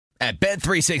At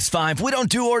Bet365, we don't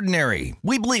do ordinary.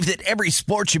 We believe that every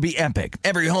sport should be epic.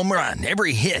 Every home run,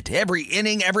 every hit, every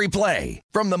inning, every play.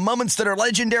 From the moments that are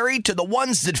legendary to the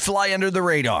ones that fly under the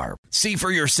radar. See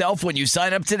for yourself when you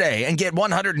sign up today and get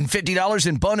 $150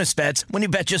 in bonus bets when you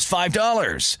bet just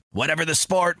 $5. Whatever the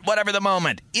sport, whatever the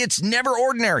moment, it's never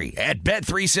ordinary at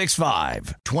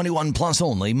Bet365. 21 plus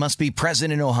only. Must be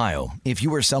present in Ohio. If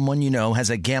you or someone you know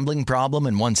has a gambling problem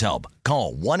and wants help,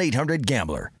 call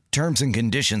 1-800-GAMBLER. Terms and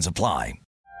conditions apply.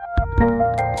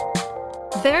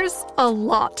 There's a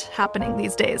lot happening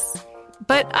these days,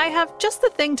 but I have just the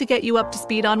thing to get you up to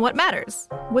speed on what matters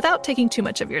without taking too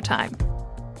much of your time.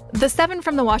 The 7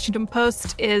 from the Washington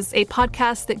Post is a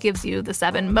podcast that gives you the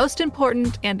 7 most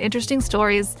important and interesting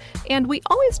stories, and we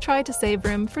always try to save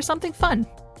room for something fun.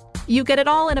 You get it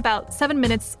all in about 7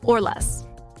 minutes or less.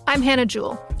 I'm Hannah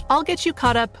Jewell. I'll get you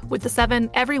caught up with the 7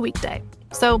 every weekday.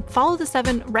 So follow the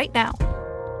 7 right now.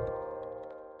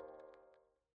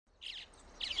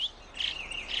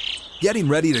 Getting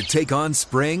ready to take on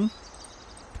spring?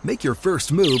 Make your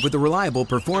first move with the reliable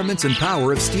performance and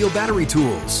power of Steel battery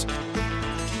tools.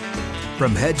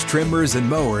 From hedge trimmers and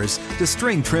mowers to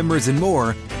string trimmers and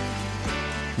more,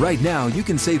 right now you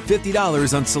can save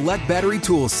 $50 on select battery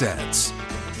tool sets.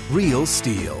 Real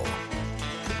Steel.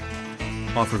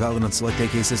 Offer valid on select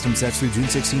AK system sets through June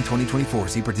 16, 2024.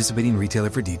 See participating retailer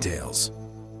for details.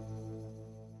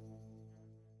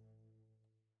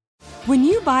 When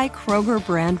you buy Kroger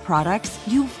brand products,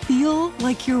 you feel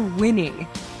like you're winning.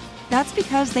 That's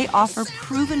because they offer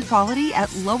proven quality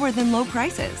at lower than low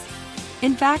prices.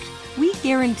 In fact, we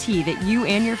guarantee that you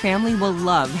and your family will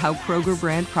love how Kroger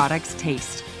brand products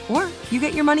taste, or you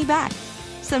get your money back.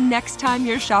 So next time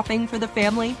you're shopping for the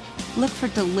family, look for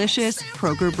delicious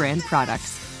Kroger brand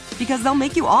products, because they'll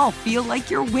make you all feel like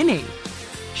you're winning.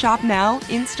 Shop now,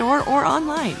 in-store, or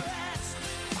online.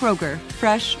 Kroger,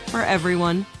 fresh for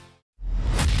everyone.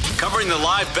 Covering the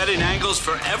live betting angles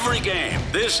for every game.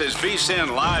 This is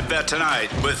VSiN Live Bet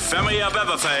Tonight with Femi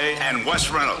Abebefe and Wes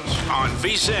Reynolds on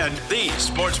VSiN, the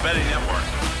sports betting network.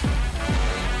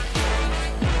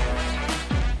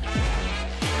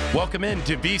 Welcome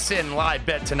into VSiN Live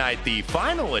Bet Tonight, the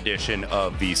final edition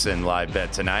of VSiN Live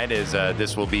Bet Tonight.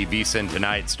 This will be VSiN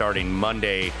Tonight starting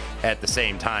Monday at the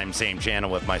same time, same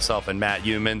channel with myself and Matt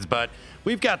Youmans. But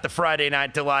we've got the Friday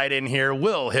Night Delight in here.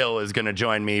 Will Hill is going to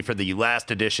join me for the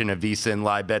last edition of VSiN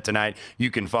Live Bet Tonight.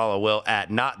 You can follow Will at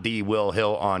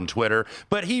 @NotTheWillHill on Twitter,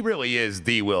 but he really is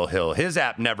the Will Hill. His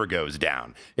app never goes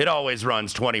down. It always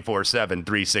runs 24/7,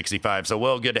 365. So,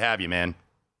 Will, good to have you, man.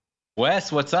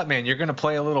 Wes, what's up, man? You're going to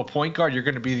play a little point guard. You're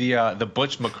going to be the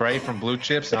Butch McRae from Blue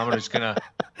Chips, and I'm just going to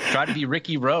try to be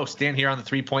Ricky Rowe, stand here on the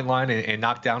three-point line and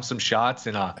knock down some shots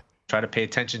and try to pay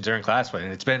attention during class. And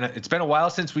it's been a while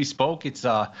since we spoke. It's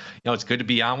it's good to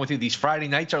be on with you. These Friday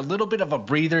nights are a little bit of a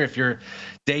breather if you're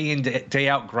day in day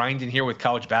out grinding here with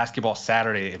college basketball.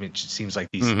 Saturday, I mean, it just seems like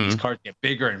these cards get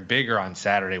bigger and bigger on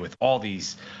Saturday with all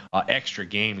these extra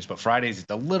games. But Fridays,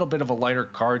 it's a little bit of a lighter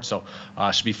card, so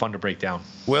should be fun to break down.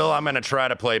 Will, I'm going to try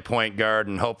to play point guard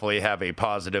and hopefully have a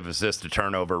positive assist to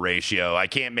turnover ratio. I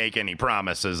can't make any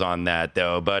promises on that,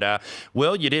 though. But,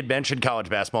 Will, you did mention college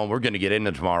basketball, and we're going to get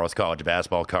into tomorrow's college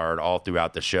basketball card all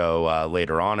throughout the show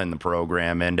later on in the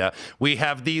program. And we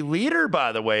have the leader,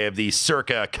 by the way, of the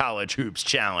Circa College Hoops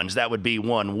Challenge. That would be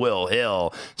one Will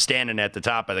Hill standing at the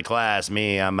top of the class.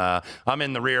 Me, I'm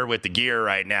in the rear with the gear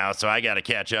right now, so I got to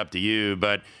catch up to you.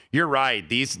 But you're right.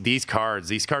 These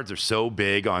cards are so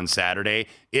big on Saturday.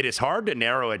 It is hard to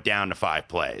narrow it down to 5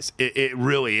 plays. It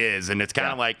really is. And it's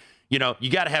kind of like, you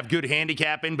got to have good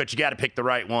handicapping, but you got to pick the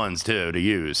right ones too to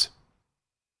use.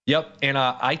 Yep, and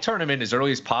I turn them in as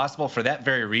early as possible for that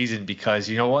very reason, because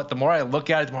you know what? The more I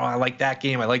look at it, the more I like that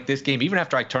game. I like this game. Even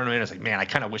after I turn them in, it's like, man, I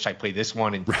kind of wish I played this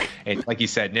one. And like you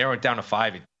said, narrow it down to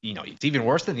 5. It's even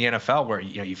worse than the NFL, where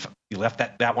you left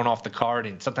that one off the card,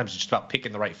 and sometimes it's just about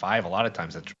picking the right 5. A lot of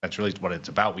times that's really what it's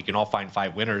about. We can all find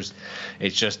 5 winners.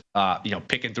 It's just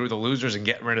picking through the losers and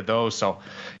getting rid of those. So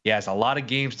yeah, it's a lot of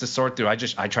games to sort through. I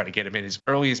try to get them in as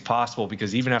early as possible,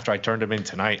 because even after I turned them in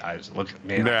tonight, I was looking,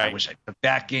 man, I wish I took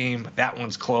that game. That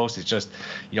one's close. It's just,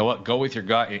 go with your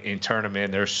gut and turn them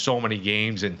in. There's so many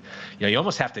games, and you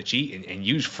almost have to cheat and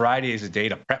use Friday as a day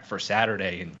to prep for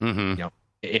Saturday. And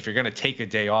if you're going to take a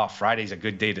day off, Friday's a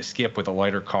good day to skip with a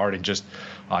lighter card and just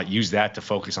use that to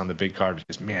focus on the big card,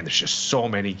 because, man, there's just so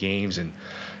many games. And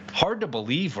hard to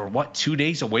believe we're 2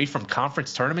 days away from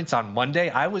conference tournaments on Monday.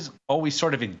 I was always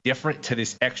sort of indifferent to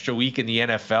this extra week in the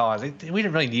NFL. I was like, we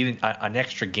didn't really need an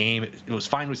extra game. It was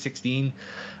fine with 16,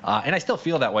 and I still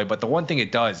feel that way. But the one thing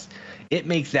it does it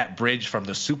makes that bridge from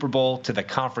the Super Bowl to the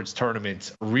conference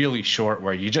tournaments really short,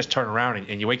 where you just turn around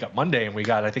and you wake up Monday and we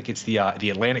got, I think it's the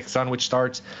Atlantic Sun, which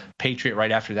starts, Patriot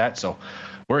right after that. So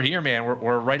we're here, man.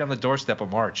 We're right on the doorstep of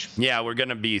March. Yeah, we're going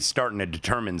to be starting to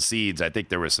determine seeds. I think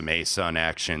there was some ASUN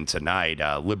action tonight.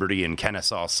 Liberty and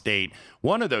Kennesaw State.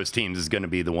 One of those teams is going to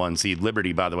be the 1 seed.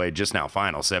 Liberty, by the way, just now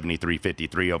final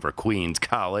 73-53 over Queens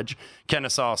College.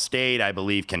 Kennesaw State, I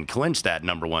believe, can clinch that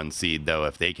number 1 seed, though,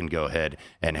 if they can go ahead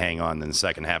and hang on in the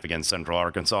second half against Central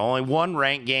Arkansas. Only one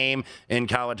ranked game in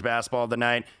college basketball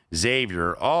tonight.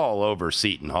 Xavier all over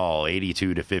Seton Hall,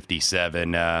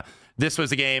 82-57. This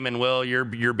was a game, and Will,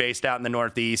 you're based out in the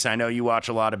Northeast. I know you watch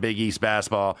a lot of Big East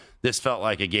basketball. This felt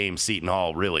like a game Seton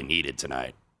Hall really needed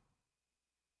tonight.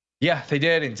 Yeah, they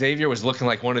did, and Xavier was looking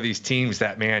like one of these teams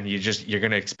that, man, you're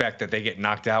going to expect that they get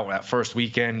knocked out that first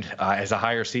weekend as a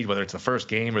higher seed, whether it's the first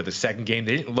game or the second game.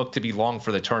 They didn't look to be long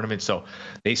for the tournament, so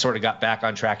they sort of got back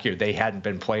on track here. They hadn't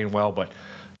been playing well, but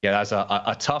yeah, that's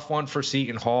a tough one for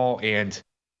Seton Hall, and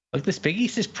look, this Big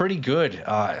East is pretty good.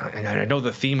 And I know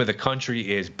the theme of the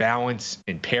country is balance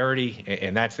and parity,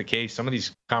 and that's the case. Some of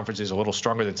these conferences are a little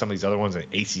stronger than some of these other ones. The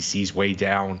ACC's way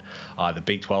down. The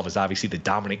Big 12 is obviously the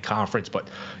dominant conference. But,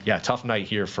 yeah, tough night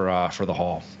here for the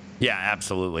Hall. Yeah,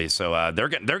 absolutely. So they're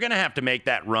going to have to make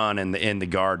that run in the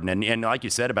Garden. And like you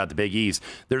said about the Big East,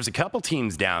 there's a couple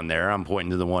teams down there. I'm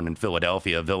pointing to the one in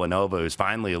Philadelphia, Villanova, who's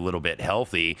finally a little bit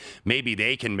healthy. Maybe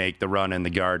they can make the run in the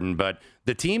Garden. But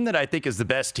the team that I think is the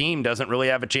best team doesn't really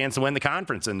have a chance to win the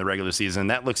conference in the regular season.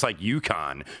 That looks like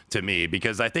UConn to me,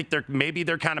 because I think they're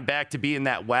kind of back to being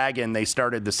that wagon they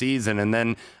started the season. And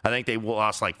then I think they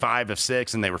lost like 5 of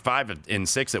 6, and they were 5 of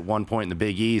 6 at one point in the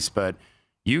Big East. But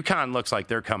UConn looks like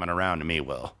they're coming around to me,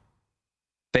 Will.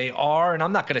 They are, and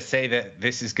I'm not going to say that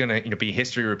this is going to be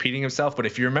history repeating itself, but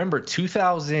if you remember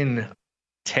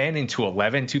 2010 into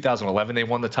 2011, they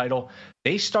won the title.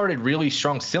 They started really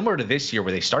strong, similar to this year,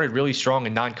 where they started really strong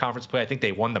in non-conference play. I think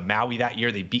they won the Maui that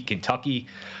year. They beat Kentucky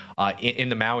in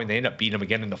the Maui, and they ended up beating them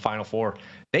again in the Final Four.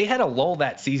 They had a lull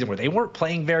that season where they weren't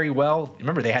playing very well.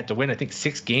 Remember, they had to win, I think,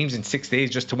 6 games in 6 days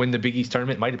just to win the Big East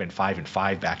tournament. It might have been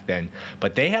 5-5 back then.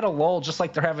 But they had a lull just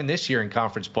like they're having this year in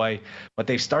conference play. But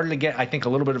they started to get, I think, a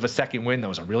little bit of a second win. That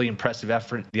was a really impressive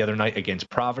effort the other night against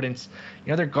Providence.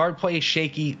 Their guard play is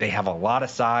shaky. They have a lot of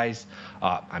size.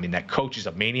 That coach is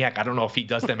a maniac. I don't know if he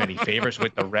does them any favors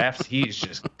with the refs. He is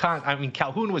just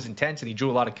Calhoun was intense, and he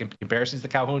drew a lot of comparisons to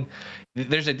Calhoun.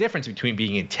 There's a difference between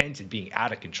being intense and being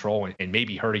out of control and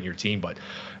maybe hurting your team. But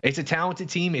it's a talented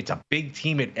team. It's a big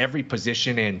team at every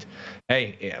position. And,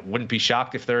 hey, wouldn't be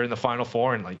shocked if they're in the Final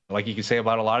Four. And like you can say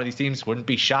about a lot of these teams, wouldn't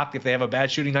be shocked if they have a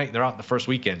bad shooting night and they're out in the first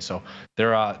weekend. So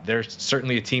they're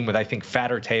certainly a team with, I think,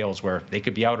 fatter tails where they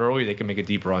could be out early. They can make a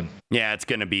deep run. Yeah, it's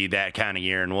going to be that kind of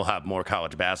year, and we'll have more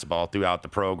college basketball throughout the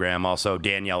program. Also,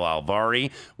 Danielle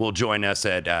Alvari will join us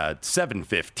at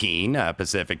 7:15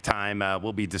 Pacific time.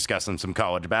 We'll be discussing some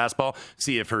college basketball,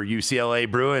 see if her UCLA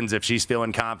Bruins, if she's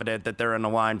feeling confident that they're in the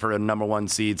line for a number 1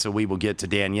 seed. So we will get to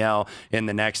Danielle in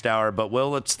the next hour. But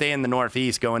let's stay in the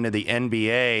Northeast, go into the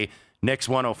NBA. Knicks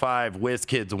 105,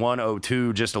 WizKids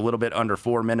 102, just a little bit under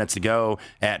 4 minutes to go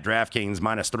at DraftKings,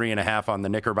 -3.5 on the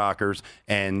Knickerbockers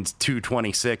and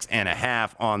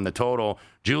 226.5 on the total.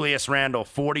 Julius Randle,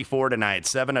 44 tonight,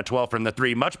 7 of 12 from the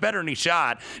 3. Much better than he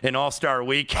shot in All-Star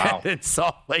Weekend in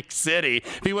Salt Lake City.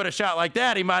 If he would have shot like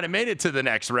that, he might have made it to the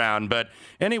next round. But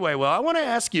anyway, I want to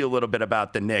ask you a little bit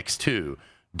about the Knicks, too.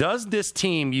 Does this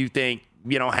team, you think,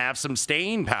 have some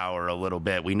staying power a little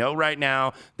bit? We know right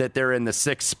now that they're in the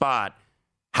 6th spot.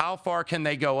 How far can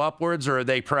they go upwards, or are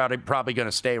they probably going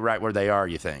to stay right where they are,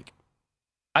 you think?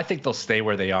 I think they'll stay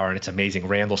where they are, and it's amazing.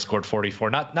 Randall scored 44.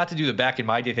 Not to do the back in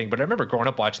my day thing, but I remember growing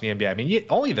up watching the NBA.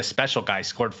 Only the special guys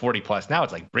scored 40+. Now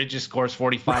it's like Bridges scores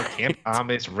 45, Cam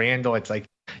Thomas, Randall. It's like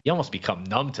you almost become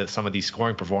numb to some of these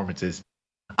scoring performances.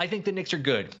 I think the Knicks are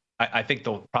good. I think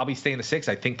they'll probably stay in the 6.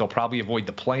 I think they'll probably avoid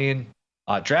the play-in.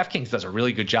 DraftKings does a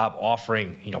really good job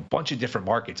offering, a bunch of different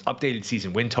markets, updated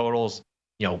season win totals.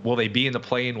 Will they be in the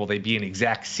play-in? Will they be an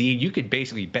exact seed? You could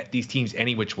basically bet these teams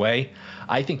any which way.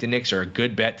 I think the Knicks are a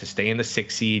good bet to stay in the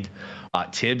 6th seed.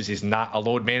 Tibbs is not a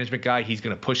load management guy. He's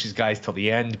going to push his guys till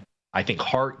the end. I think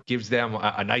Hart gives them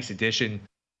a nice addition.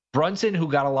 Brunson, who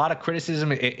got a lot of criticism,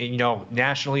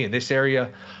 nationally in this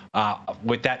area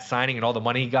with that signing and all the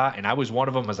money he got, and I was one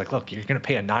of them. I was like, look, you're going to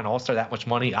pay a non-All-Star that much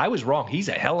money? I was wrong. He's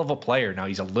a hell of a player. Now,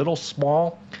 he's a little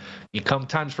small. You come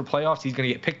times for playoffs, he's going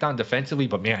to get picked on defensively,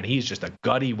 but, man, he's just a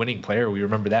gutty winning player. We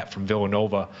remember that from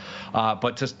Villanova.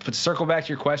 But to circle back to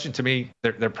your question, to me,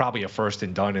 they're probably a first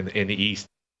and done in the East.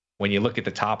 when you look at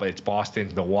the top, it's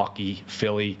Boston, Milwaukee,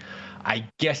 Philly. I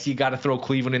guess you got to throw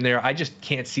Cleveland in there. I just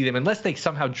can't see them unless they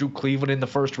somehow drew Cleveland in the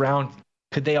first round.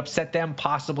 Could they upset them?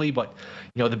 Possibly. But,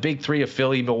 the big three of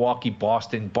Philly, Milwaukee,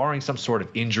 Boston, barring some sort of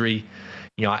injury,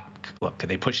 look, could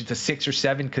they push it to 6 or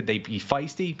 7? Could they be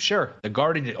feisty? Sure. The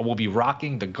Garden will be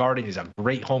rocking. The Garden is a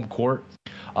great home court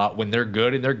when they're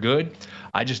good, and they're good.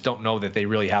 I just don't know that they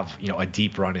really have, a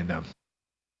deep run in them.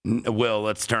 Will,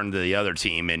 let's turn to the other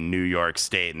team in New York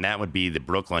State, and that would be the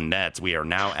Brooklyn Nets. We are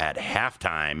now at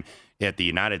halftime at the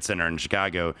United Center in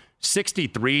Chicago.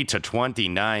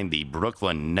 63-29, the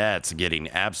Brooklyn Nets getting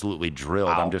absolutely drilled.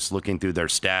 Wow. I'm just looking through their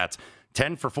stats.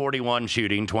 10 for 41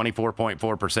 shooting,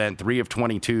 24.4%, 3 of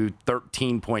 22,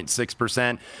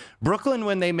 13.6%. Brooklyn,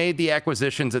 when they made the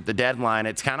acquisitions at the deadline,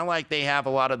 it's kind of like they have a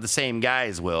lot of the same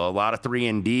guys, Will, a lot of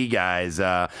 3-and-D guys.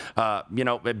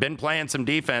 Been playing some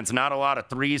defense, not a lot of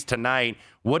threes tonight.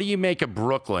 What do you make of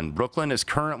Brooklyn? Brooklyn is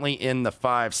currently in the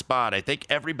 5 spot. I think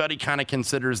everybody kind of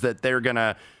considers that they're going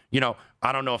to,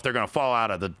 I don't know if they're going to fall out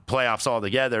of the playoffs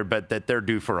altogether, but that they're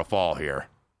due for a fall here.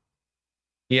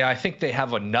 Yeah, I think they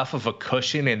have enough of a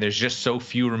cushion, and there's just so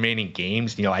few remaining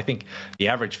games. I think the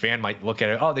average fan might look at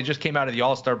it, they just came out of the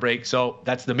All-Star break, so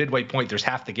that's the midway point. There's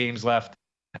half the games left.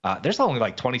 There's only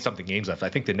like 20-something games left. I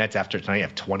think the Nets after tonight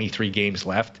have 23 games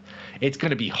left. It's going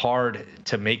to be hard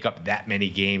to make up that many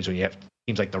games when you have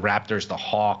teams like the Raptors, the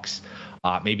Hawks,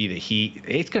 maybe the Heat.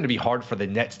 It's going to be hard for the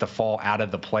Nets to fall out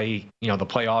of the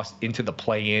playoffs into the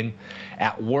play-in.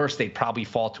 At worst, they'd probably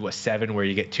fall to a 7 where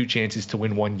you get 2 chances to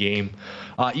win 1 game.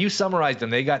 You summarized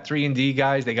them. They got 3-and-D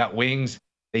guys. They got wings.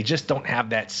 They just don't have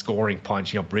that scoring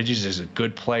punch. Bridges is a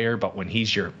good player, but when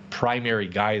he's your primary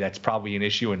guy, that's probably an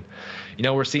issue. And,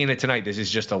 we're seeing it tonight. This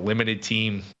is just a limited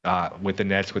team with the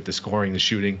Nets, with the scoring, the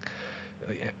shooting.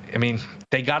 I mean,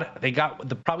 they got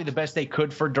probably the best they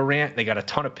could for Durant. They got a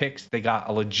ton of picks. They got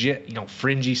a legit,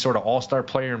 fringy sort of all-star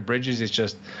player in Bridges. It's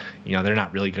just, they're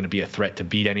not really going to be a threat to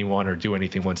beat anyone or do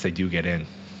anything once they do get in.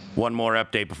 One more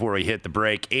update before we hit the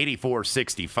break.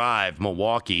 84-65,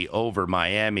 Milwaukee over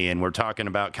Miami, and we're talking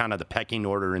about kind of the pecking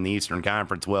order in the Eastern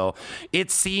Conference. Well,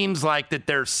 it seems like that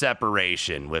there's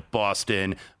separation with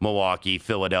Boston, Milwaukee,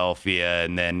 Philadelphia,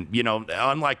 and then,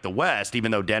 unlike the West,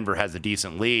 even though Denver has a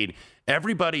decent lead,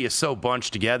 everybody is so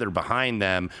bunched together behind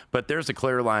them, but there's a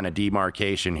clear line of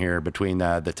demarcation here between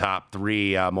the top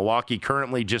 3. Milwaukee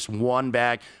currently just 1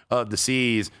 back of the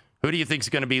C's. Who do you think is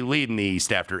going to be leading the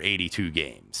East after 82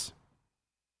 games?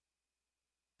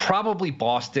 Probably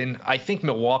Boston. I think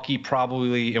Milwaukee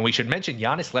probably, and we should mention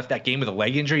Giannis left that game with a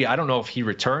leg injury. I don't know if he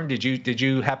returned. Did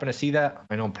you happen to see that?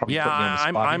 I know I'm probably putting you on the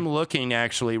spot. I'm looking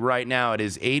actually right now. It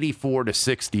is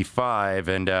 84-65,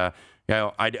 and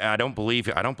I don't believe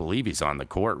he's on the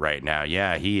court right now.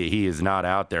 Yeah, he is not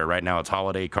out there right now. It's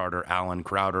Holiday, Carter, Allen,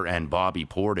 Crowder, and Bobby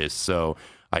Portis. So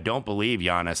I don't believe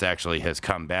Giannis actually has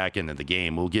come back into the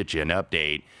game. We'll get you an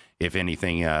update if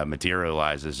anything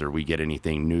materializes or we get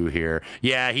anything new here.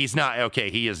 Yeah, he's not. Okay,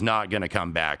 he is not going to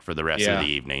come back for the rest of the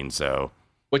evening. So,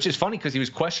 which is funny because he was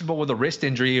questionable with a wrist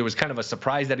injury. It was kind of a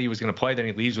surprise that he was going to play. Then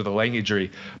he leaves with a leg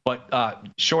injury. But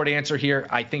short answer here,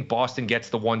 I think Boston gets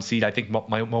the 1 seed. I think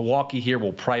Milwaukee here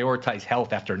will prioritize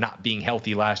health after not being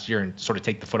healthy last year and sort of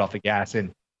take the foot off the gas.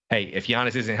 And hey, if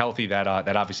Giannis isn't healthy, that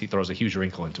obviously throws a huge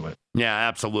wrinkle into it. Yeah,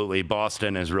 absolutely.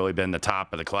 Boston has really been the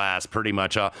top of the class pretty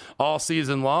much all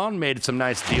season long. Made some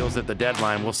nice deals at the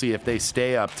deadline. We'll see if they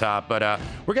stay up top. But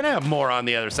we're going to have more on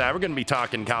the other side. We're going to be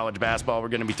talking college basketball. We're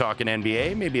going to be talking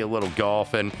NBA, maybe a little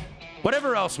golf, and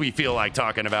whatever else we feel like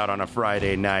talking about on a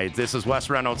Friday night. This is Wes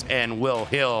Reynolds and Will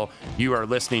Hill. You are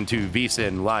listening to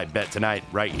VSiN Live Bet Tonight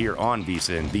right here on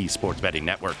VSiN, the Sports Betting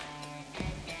Network.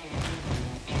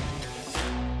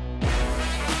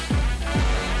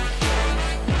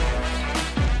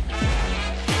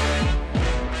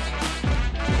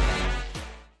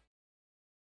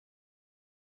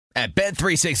 At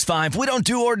Bet365, we don't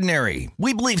do ordinary.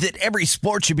 We believe that every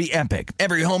sport should be epic.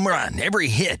 Every home run, every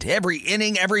hit, every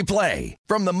inning, every play.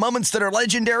 From the moments that are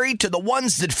legendary to the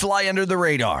ones that fly under the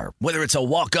radar. Whether it's a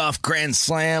walk-off grand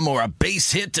slam or a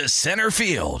base hit to center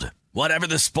field. Whatever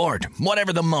the sport,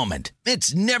 whatever the moment.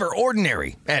 It's never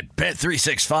ordinary at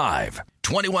Bet365.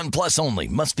 21 plus only.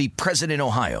 Must be present in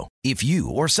Ohio. If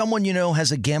you or someone you know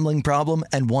has a gambling problem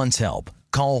and wants help,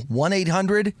 call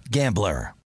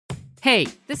 1-800-GAMBLER. Hey,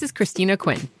 this is Christina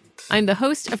Quinn. I'm the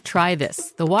host of Try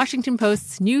This, the Washington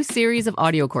Post's new series of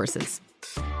audio courses.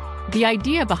 The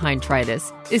idea behind Try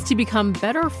This is to become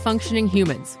better functioning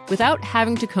humans without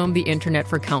having to comb the internet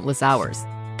for countless hours.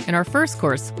 In our first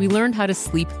course, we learned how to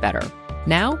sleep better.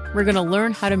 Now, we're going to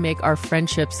learn how to make our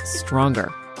friendships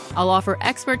stronger. I'll offer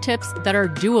expert tips that are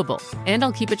doable, and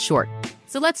I'll keep it short.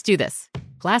 So let's do this.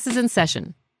 Class is in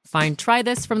session. Find Try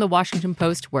This from the Washington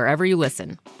Post wherever you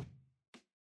listen.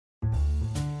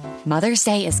 Mother's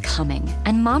Day is coming,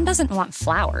 and Mom doesn't want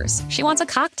flowers. She wants a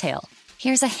cocktail.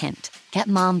 Here's a hint. Get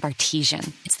Mom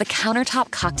Bartesian. It's the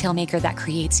countertop cocktail maker that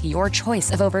creates your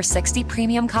choice of over 60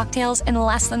 premium cocktails in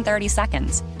less than 30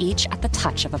 seconds, each at the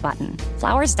touch of a button.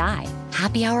 Flowers die.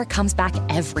 Happy Hour comes back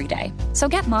every day. So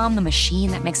get Mom the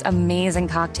machine that makes amazing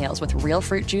cocktails with real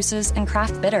fruit juices and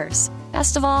craft bitters.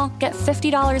 Best of all, get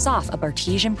 $50 off a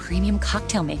Bartesian premium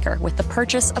cocktail maker with the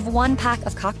purchase of 1 pack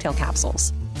of cocktail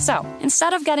capsules. So,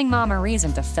 instead of getting Mom a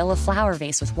reason to fill a flower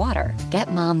vase with water,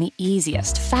 get Mom the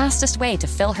easiest, fastest way to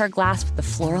fill her glass with the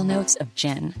floral notes of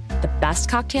gin. The best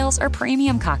cocktails are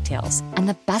premium cocktails, and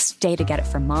the best day to get it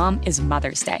for Mom is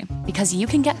Mother's Day, because you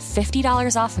can get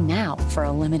 $50 off now for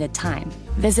a limited time.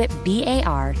 Visit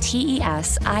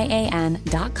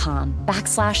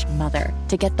BARTESIAN.com/mother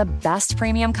to get the best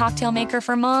premium cocktail maker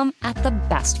for Mom at the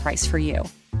best price for you.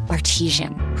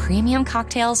 Bartesian, premium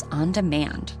cocktails on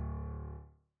demand.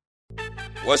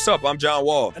 What's up? I'm John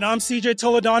Wall. And I'm CJ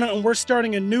Toledano, and we're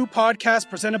starting a new podcast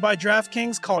presented by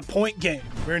DraftKings called Point Game.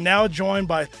 We're now joined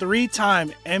by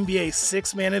 3-time NBA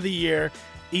Sixth Man of the Year,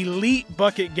 elite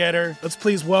bucket getter. Let's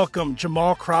please welcome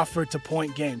Jamal Crawford to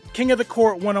Point Game. King of the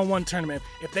Court one-on-one tournament.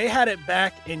 If they had it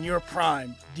back in your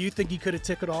prime, do you think you could have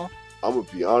took it all? I'm going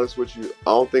to be honest with you. I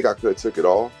don't think I could have took it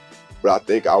all, but I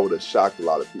think I would have shocked a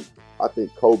lot of people. I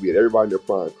think Kobe and everybody in their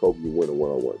prime, Kobe would win a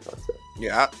one-on-one contest.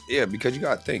 Yeah, because you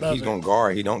got to think. He's going to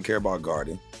guard. He don't care about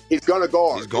guarding. He's going to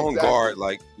guard. He's going to guard.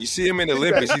 Like, you see him in the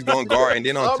Olympics, he's going to guard. And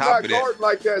then on top of that. I'm not guarding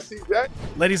like that, CJ.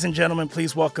 Ladies and gentlemen,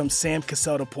 please welcome Sam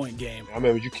Cassell to Point Game. I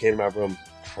remember you came out from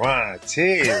prime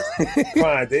 10.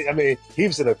 I mean, he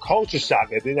was in a culture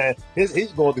shock. And then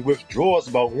he's going through withdrawals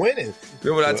about winning.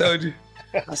 Remember what I told you?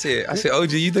 I said,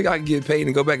 OG, you think I can get paid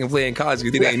and go back and play in college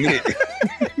because it ain't it?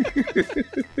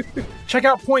 Check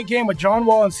out Point Game with John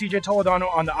Wall and CJ Toledano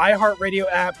on the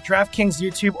iHeartRadio app, DraftKings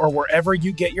YouTube, or wherever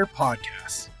you get your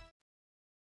podcasts.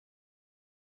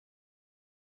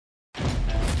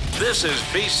 This is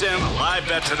VSiN Live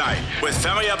Bet Tonight with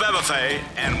Femi Abebefe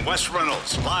and Wes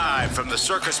Reynolds, live from the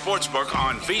Circus Sportsbook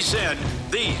on VSiN,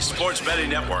 the sports betting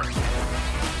network.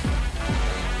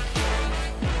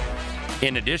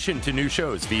 In addition to new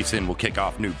shows, VSiN will kick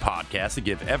off new podcasts to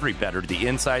give every bettor the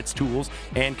insights, tools,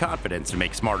 and confidence to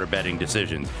make smarter betting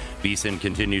decisions. VSiN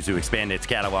continues to expand its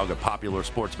catalog of popular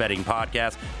sports betting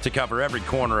podcasts to cover every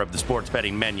corner of the sports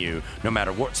betting menu. No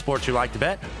matter what sports you like to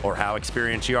bet or how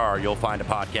experienced you are, you'll find a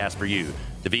podcast for you.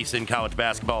 The VSiN College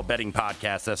Basketball Betting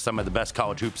Podcast has some of the best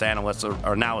college hoops analysts or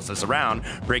analysis around,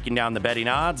 breaking down the betting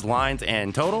odds, lines,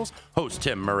 and totals. Host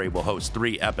Tim Murray will host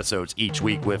 3 episodes each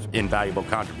week with invaluable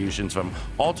contributions from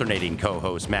alternating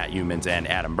co-hosts Matt Humans and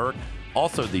Adam Burke.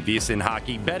 Also, the VSiN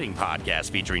Hockey Betting Podcast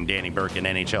featuring Danny Burke and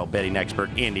NHL betting expert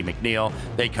Andy McNeil.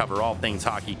 They cover all things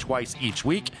hockey twice each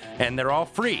week, and they're all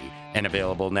free and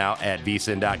available now at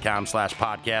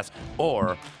vsin.com/podcast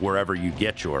or wherever you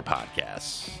get your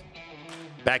podcasts.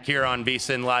 Back here on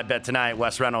VSiN Live Bet Tonight,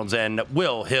 Wes Reynolds and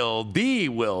Will Hill, the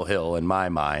Will Hill in my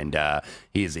mind.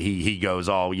 He goes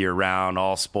all year round,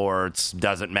 all sports,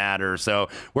 doesn't matter. So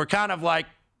we're kind of like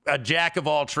a jack of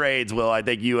all trades, Will. I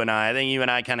think you and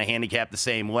I kind of handicap the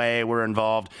same way. We're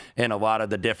involved in a lot of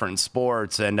the different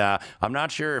sports, and I'm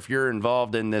not sure if you're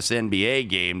involved in this NBA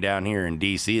game down here in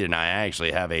D.C. tonight. I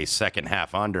actually have a second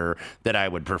half under that I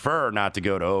would prefer not to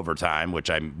go to overtime, which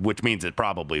means it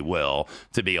probably will,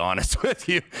 to be honest with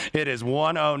you. It is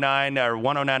 109 to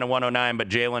 109, but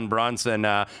Jalen Brunson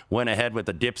went ahead with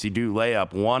a dipsy-do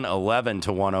layup, 111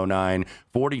 to 109,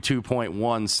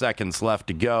 42.1 seconds left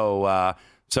to go.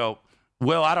 So,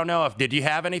 Will, I don't know did you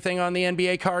have anything on the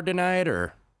NBA card tonight,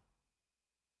 or?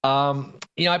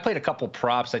 I played a couple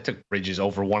props. I took Bridges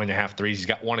over 1.5 threes. He's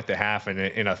got 1 at the half in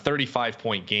a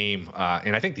 35-point game.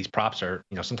 And I think these props are,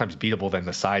 sometimes beatable than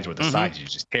the sides. With the sides, you're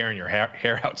just tearing your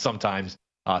hair out sometimes.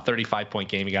 35-point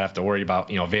game, you got to have to worry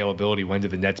about, availability. When do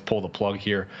the Nets pull the plug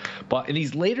here? But in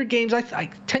these later games, I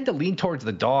tend to lean towards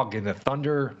the dog. In the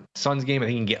Thunder-Suns game, I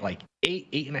think you can get like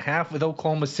 8.5 with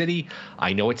Oklahoma City.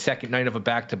 I know it's second night of a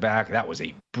back-to-back. That was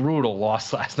a brutal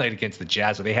loss last night against the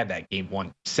Jazz. So they had that game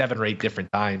won 7 or 8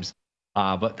 different times.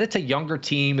 But that's a younger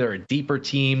team. They're a deeper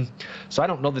team. So I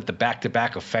don't know that the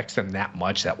back-to-back affects them that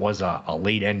much. That was a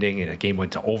late ending, and the game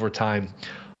went to overtime.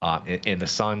 And the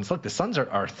Suns, look, the Suns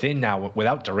are thin now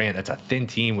without Durant. That's a thin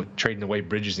team with trading away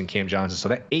Bridges and Cam Johnson. So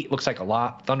that 8 looks like a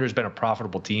lot. Thunder's been a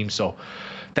profitable team, so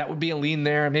that would be a lean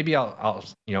there. Maybe I'll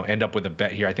end up with a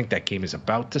bet here. I think that game is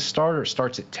about to start or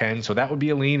starts at 10, so that would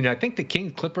be a lean. And I think the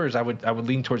Kings Clippers, I would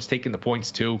lean towards taking the points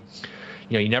too.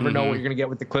 you never know what you're going to get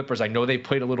with the Clippers. I know they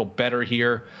played a little better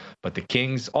here, but the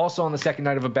Kings also on the second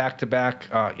night of a back-to-back,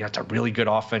 it's a really good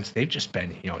offense. They've just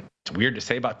been, it's weird to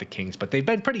say about the Kings, but they've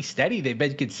been pretty steady. They've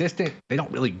been consistent. They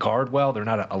don't really guard well. They're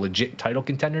not a legit title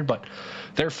contender, but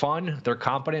they're fun. They're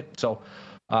competent. So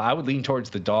I would lean towards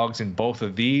the dogs in both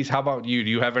of these. How about you? Do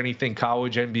you have anything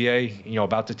college, NBA,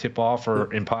 about to tip off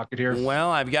or in pocket here?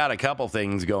 Well, I've got a couple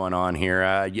things going on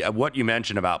here. What you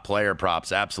mentioned about player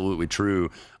props, absolutely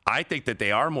true. I think that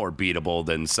they are more beatable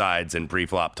than sides and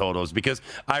pre-flop totals because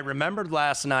I remembered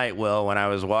last night, Will, when I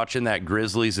was watching that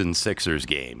Grizzlies and Sixers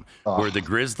game where the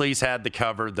Grizzlies had the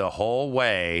cover the whole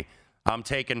way. I'm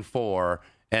taking 4.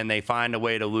 And they find a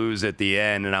way to lose at the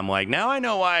end. And I'm like, now I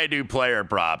know why I do player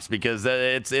props, because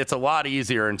it's a lot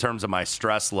easier in terms of my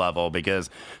stress level, because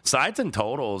sides and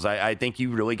totals, I think you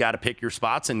really got to pick your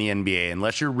spots in the NBA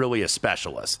unless you're really a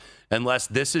specialist. Unless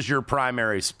this is your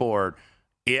primary sport,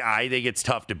 I think it's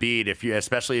tough to beat,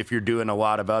 especially if you're doing a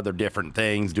lot of other different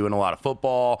things, doing a lot of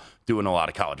football, doing a lot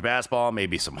of college basketball,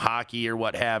 maybe some hockey or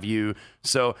what have you.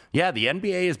 So, yeah, the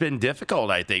NBA has been difficult,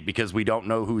 I think, because we don't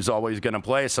know who's always going to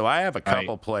play. So I have a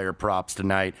couple player props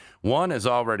tonight. One is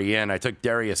already in. I took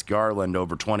Darius Garland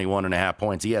over 21.5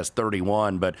 points. He has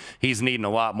 31, but he's needing a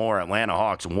lot more. Atlanta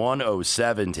Hawks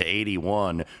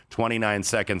 107-81, 29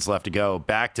 seconds left to go.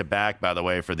 Back-to-back, by the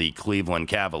way, for the Cleveland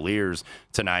Cavaliers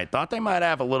tonight. Thought they might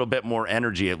have a little bit more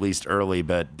energy, at least early,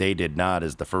 but they did not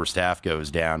as the first half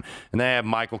goes down. And they have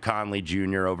Michael Conley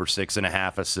Jr. over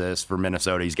 6.5 assists for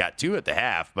Minnesota. He's got 2 at the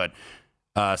half, but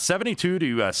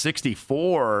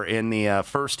 72-64 in the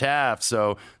first half.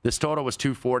 So this total was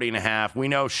 240.5. We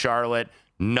know Charlotte,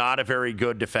 not a very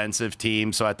good defensive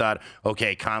team. So I thought,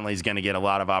 okay, Conley's going to get a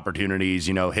lot of opportunities,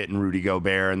 hitting Rudy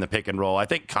Gobert in the pick and roll. I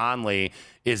think Conley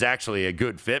is actually a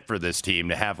good fit for this team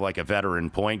to have like a veteran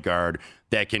point guard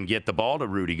that can get the ball to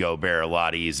Rudy Gobert a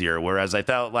lot easier. Whereas I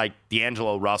felt like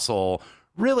D'Angelo Russell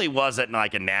really wasn't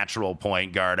like a natural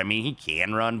point guard. I mean, he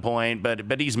can run point,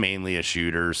 but he's mainly a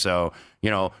shooter. So,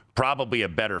 probably a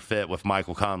better fit with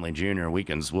Michael Conley Jr.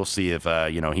 We'll see if,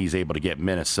 he's able to get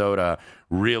Minnesota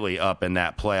really up in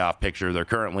that playoff picture. They're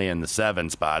currently in the 7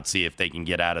 spot. See if they can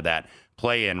get out of that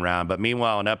play-in round. But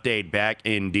meanwhile, an update back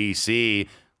in D.C.,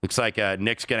 looks like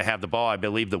Nick's going to have the ball. I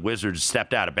believe the Wizards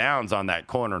stepped out of bounds on that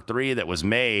corner 3 that was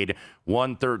made,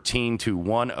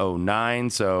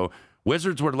 113-109. So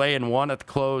Wizards were laying 1 at the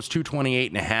close,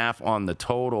 228.5 on the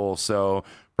total. So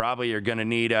probably you're going to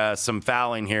need some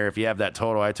fouling here if you have that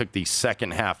total. I took the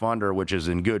second half under, which is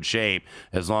in good shape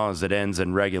as long as it ends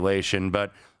in regulation.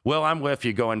 But, Will, I'm with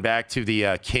you going back to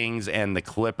the Kings and the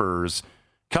Clippers.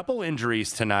 Couple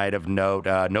injuries tonight of note.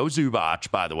 No Zubac,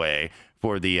 by the way,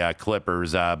 for the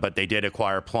Clippers, but they did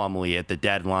acquire Plumlee at the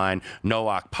deadline. No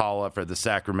Okpala for the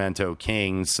Sacramento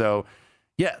Kings. So,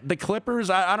 yeah, the Clippers,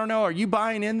 I don't know. Are you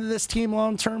buying into this team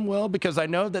long-term, Will? Because I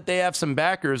know that they have some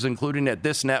backers, including at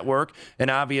this network and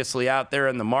obviously out there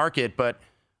in the market, but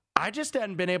I just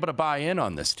hadn't been able to buy in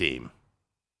on this team.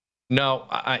 No,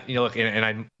 look, and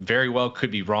I very well could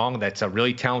be wrong. That's a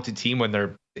really talented team when they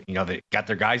got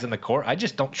their guys on the court. I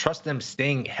just don't trust them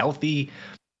staying healthy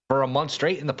for a month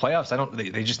straight in the playoffs.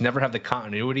 They just never have the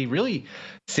continuity. Really,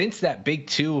 since that big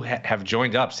two have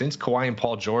joined up, since Kawhi and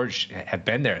Paul George have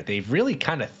been there, they've really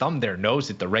kind of thumbed their nose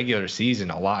at the regular season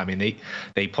a lot. I mean,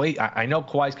 they play. I know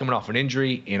Kawhi's coming off an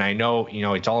injury, and I know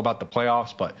it's all about the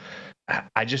playoffs, but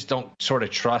I just don't sort of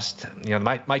trust.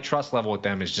 My trust level with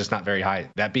them is just not very high.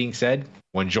 That being said,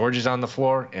 when George is on the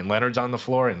floor and Leonard's on the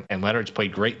floor, and Leonard's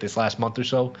played great this last month or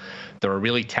so, they're a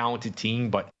really talented team,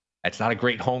 but it's not a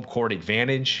great home court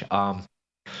advantage. So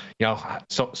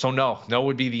no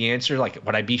would be the answer. Like,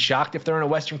 would I be shocked if they're in a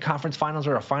Western Conference Finals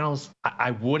or a Finals?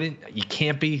 I wouldn't. You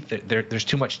can't be. There's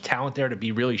too much talent there to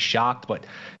be really shocked. But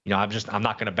I'm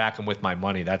not going to back them with my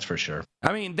money. That's for sure.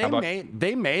 I mean,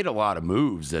 they made a lot of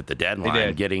moves at the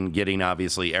deadline, getting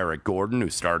obviously Eric Gordon,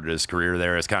 who started his career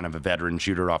there as kind of a veteran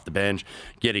shooter off the bench,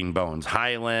 getting Bones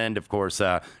Highland, of course,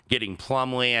 getting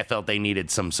Plumlee. I felt they needed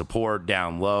some support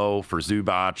down low for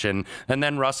Zubac, and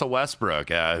then Russell Westbrook.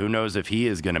 Who knows if he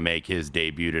is going to make his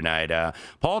debut tonight.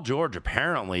 Paul George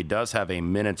apparently does have a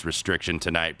minutes restriction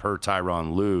tonight per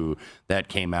Tyronn Lue. That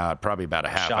came out probably about a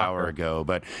half hour ago.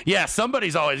 But, yeah,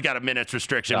 somebody's always got a minutes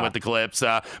restriction with the Clips.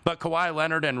 But Kawhi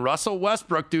Leonard and Russell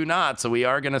Westbrook do not. So we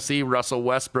are going to see Russell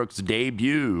Westbrook's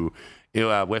debut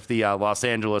with the Los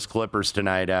Angeles Clippers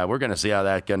tonight. We're going to see how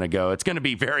that's going to go. It's going to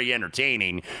be very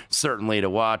entertaining, certainly, to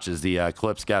watch as the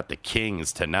Clips got the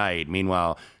Kings tonight.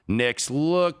 Meanwhile, Knicks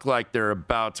look like they're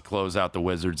about to close out the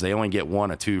Wizards. They only get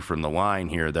 1 of 2 from the line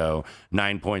here, though.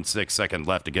 9.6 seconds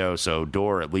left to go, so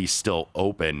door at least still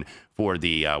open for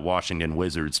the Washington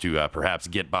Wizards to perhaps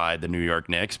get by the New York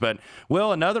Knicks. But,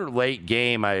 Will, another late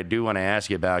game I do want to ask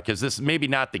you about, because this is maybe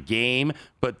not the game,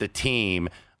 but the team.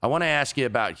 I want to ask you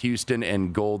about Houston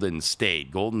and Golden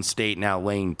State. Golden State now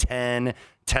laying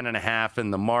 10.5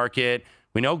 in the market.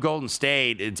 We know Golden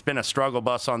State, it's been a struggle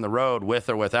bus on the road with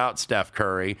or without Steph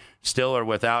Curry. Still or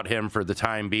without him for the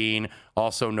time being.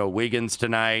 Also no Wiggins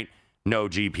tonight. No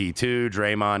GP2.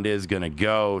 Draymond is going to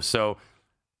go. So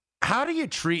how do you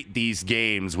treat these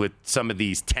games with some of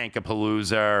these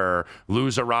Tankapalooza or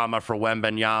Loserama for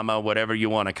Wembanyama, whatever you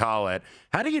want to call it?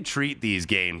 How do you treat these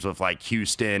games with like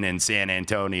Houston and San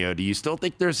Antonio? Do you still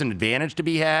think there's an advantage to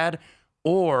be had?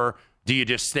 Or do you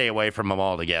just stay away from them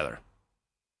altogether?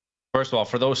 First of all,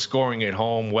 for those scoring at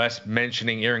home, Wes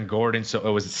mentioning Aaron Gordon, so it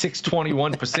was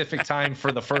 6:21 Pacific time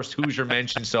for the first Hoosier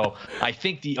mention. So I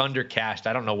think the under cashed.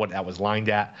 I don't know what that was lined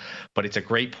at, but it's a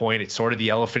great point. It's sort of the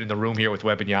elephant in the room here with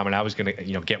Wembanyama, and I was going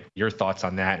to, get your thoughts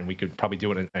on that, and we could probably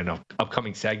do it in an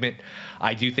upcoming segment.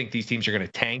 I do think these teams are going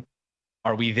to tank.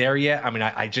 Are we there yet? I mean,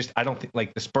 I don't think,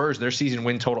 like the Spurs, their season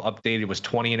win total updated was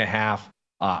 20.5.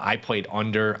 I played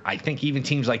under. I think even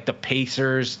teams like the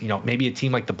Pacers, maybe a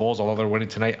team like the Bulls, although they're winning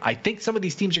tonight. I think some of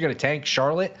these teams are going to tank.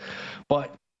 Charlotte,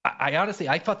 but I honestly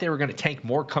thought they were going to tank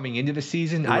more coming into the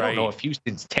season. Right. I don't know if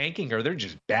Houston's tanking or they're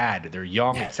just bad. They're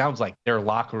young. It sounds like their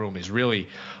locker room is really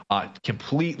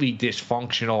completely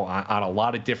dysfunctional on a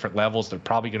lot of different levels. They're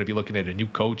probably going to be looking at a new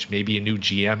coach, maybe a new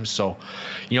GM. So,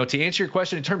 to answer your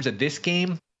question in terms of this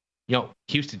game,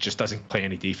 Houston just doesn't play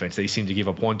any defense. They seem to give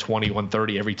up 120,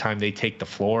 130 every time they take the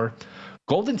floor.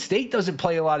 Golden State doesn't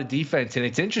play a lot of defense, and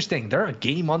it's interesting. They're a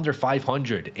game under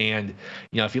 500. And,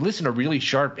 if you listen to really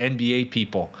sharp NBA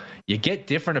people, you get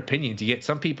different opinions. You get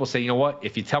some people say,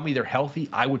 if you tell me they're healthy,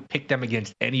 I would pick them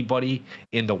against anybody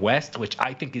in the West, which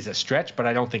I think is a stretch, but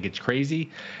I don't think it's crazy.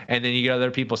 And then you get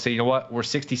other people say, we're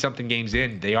 60-something games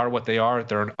in. They are what they are.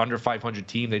 They're an under 500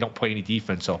 team. They don't play any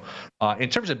defense. So in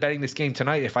terms of betting this game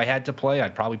tonight, if I had to play,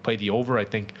 I'd probably play the over. I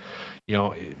think,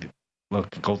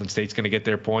 look, Golden State's going to get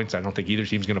their points. I don't think either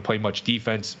team's going to play much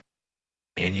defense.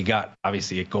 And you got,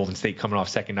 obviously, a Golden State coming off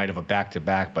second night of a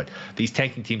back-to-back. But these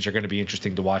tanking teams are going to be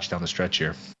interesting to watch down the stretch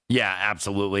here. Yeah,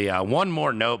 absolutely. One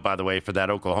more note, by the way, for that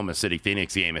Oklahoma City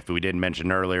Phoenix game, if we didn't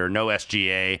mention earlier, no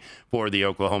SGA for the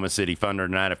Oklahoma City Thunder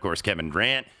tonight. Of course, Kevin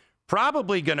Durant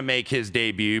probably going to make his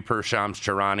debut per Shams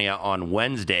Charania on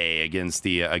Wednesday against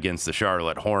the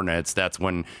Charlotte Hornets. That's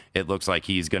when it looks like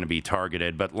he's going to be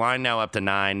targeted. But line now up to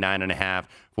 9.5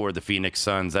 for the Phoenix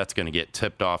Suns. That's going to get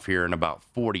tipped off here in about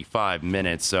 45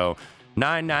 minutes. So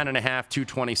 9.5,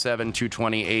 227,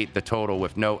 228 the total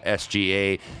with no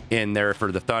SGA in there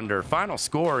for the Thunder. Final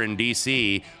score in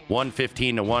D.C.,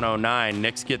 115-109.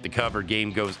 Knicks get the cover.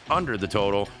 Game goes under the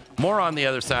total. More on the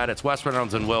other side. It's Wes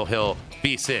Reynolds and Will Hill.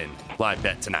 VSiN live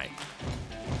bet tonight.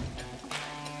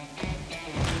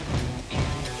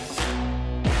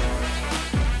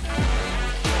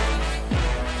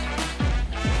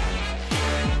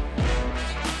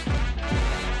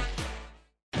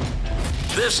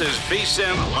 This is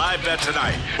VSiN Live Bet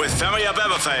Tonight with Femi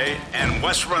Abebefe and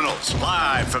Wes Reynolds,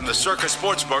 live from the Circus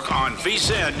Sportsbook on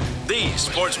VSiN, the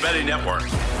sports betting network.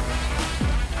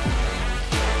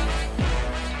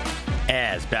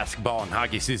 As basketball and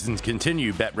hockey seasons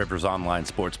continue, BetRivers Online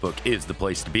Sportsbook is the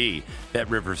place to be.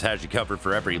 BetRivers has you covered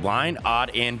for every line,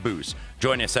 odd, and boost.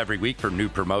 Join us every week for new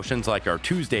promotions like our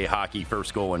Tuesday Hockey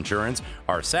First Goal Insurance,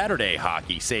 our Saturday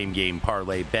Hockey Same Game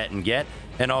Parlay Bet and Get,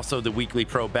 and also the weekly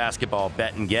Pro Basketball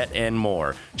Bet and Get, and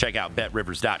more. Check out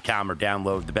BetRivers.com or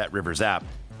download the BetRivers app.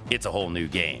 It's a whole new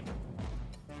game.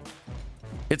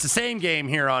 It's the same game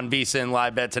here on VSiN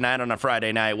Live Bet tonight on a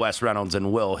Friday night. Wes Reynolds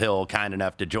and Will Hill kind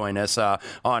enough to join us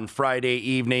on Friday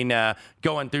evening,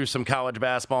 going through some college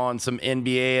basketball and some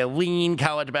NBA. A lean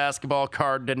college basketball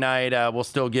card tonight. We'll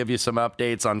still give you some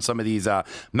updates on some of these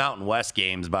Mountain West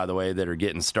games, by the way, that are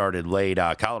getting started late.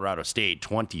 Colorado State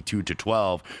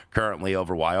 22-12 currently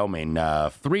over Wyoming.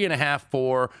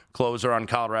 3.5-4 closer on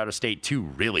Colorado State. Two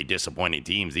really disappointing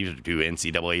teams. These are two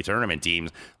NCAA tournament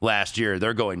teams last year.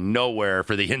 They're going nowhere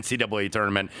for the NCAA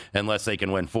tournament unless they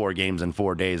can win 4 games in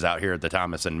 4 days out here at the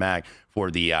Thomas and Mack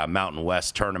for the Mountain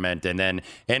West tournament. And then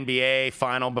NBA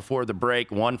final before the break,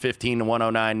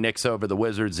 115-109. Knicks over the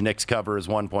Wizards. Knicks cover is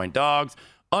 1-point dogs.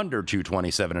 Under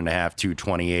 227.5,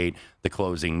 228, the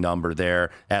closing number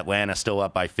there. Atlanta still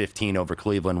up by 15 over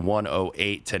Cleveland,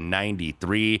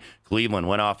 108-93. Cleveland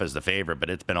went off as the favorite, but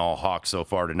it's been all Hawks so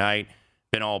far tonight.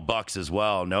 been all Bucks as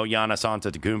well. No Giannis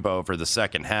Antetokounmpo for the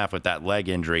second half with that leg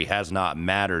injury. Has not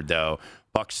mattered, though.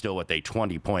 Bucks still with a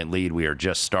 20-point lead. We are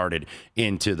just started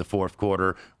into the fourth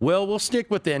quarter. We'll stick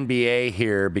with the NBA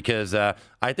here because I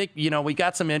think, we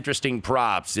got some interesting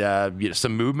props,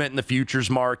 some movement in the futures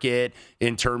market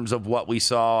in terms of what we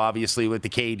saw, obviously, with the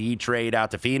KD trade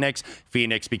out to Phoenix.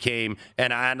 Phoenix became,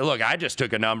 I just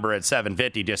took a number at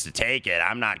 750 just to take it.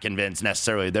 I'm not convinced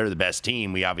necessarily they're the best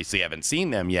team. We obviously haven't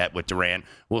seen them yet with Durant.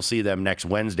 We'll see them next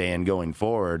Wednesday and going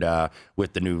forward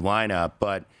with the new lineup.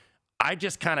 But I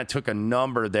just kind of took a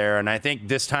number there, and I think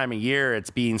this time of year it's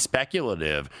being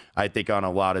speculative, I think, on a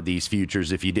lot of these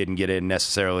futures if you didn't get in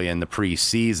necessarily in the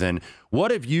preseason. What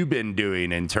have you been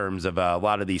doing in terms of a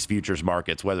lot of these futures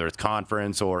markets, whether it's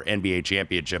conference or NBA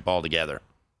championship altogether?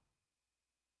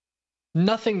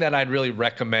 Nothing that I'd really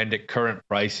recommend at current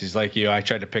prices. Like I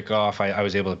tried to pick off. I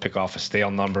was able to pick off a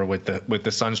stale number with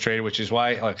the Suns trade, which is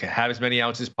why have as many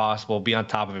outs as possible. Be on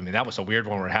top of him. And that was a weird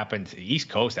one where it happened to the East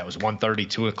Coast. That was 1:30,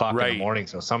 2 o'clock in the morning.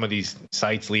 So some of these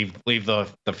sites leave the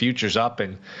futures up,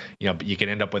 and you can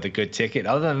end up with a good ticket.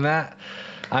 Other than that,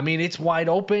 I mean, it's wide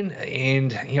open,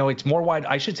 and it's more wide.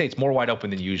 I should say it's more wide open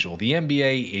than usual. The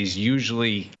NBA is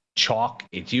usually chalk.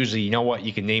 It's usually,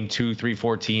 you can name 2, 3,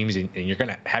 4 teams, and you're going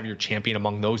to have your champion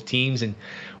among those teams. And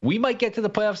we might get to the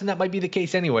playoffs, and that might be the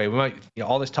case anyway. We might,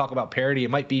 all this talk about parity, it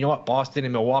might be, Boston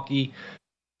and Milwaukee,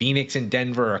 Phoenix and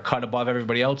Denver are cut above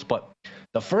everybody else. But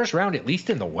the first round, at least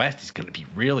in the West, is going to be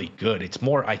really good. It's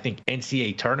more, I think,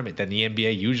 NCAA tournament than the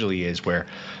NBA usually is, where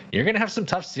you're going to have some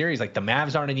tough series. Like the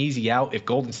Mavs aren't an easy out. If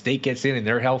Golden State gets in and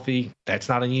they're healthy, that's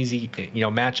not an easy,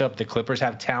 matchup. The Clippers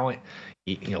have talent.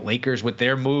 Lakers with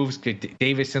their moves,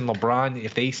 Davis and LeBron,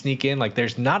 if they sneak in,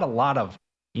 there's not a lot of,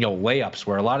 layups,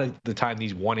 where a lot of the time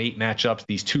these 1-8 matchups,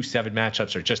 these 2-7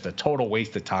 matchups are just a total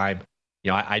waste of time.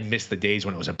 I miss the days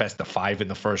when it was a best of 5 in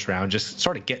the first round. Just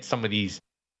sort of get some of these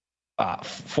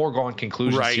foregone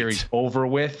conclusion series over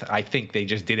with. I think they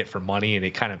just did it for money, and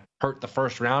it kind of hurt the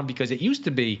first round, because it used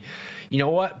to be,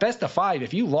 best of 5.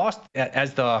 If you lost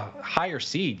as the higher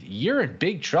seed, you're in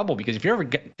big trouble, because if you ever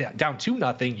get down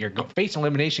 2-0, you're facing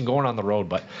elimination going on the road.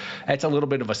 But that's a little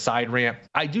bit of a side ramp.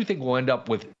 I do think we'll end up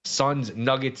with Suns,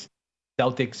 Nuggets,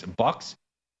 Celtics, Bucks.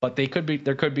 But there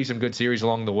could be some good series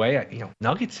along the way.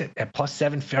 Nuggets at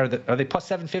 +7, are they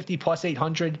 +750,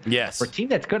 +800? Yes. For a team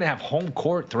that's going to have home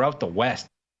court throughout the West,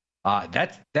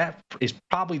 that is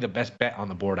probably the best bet on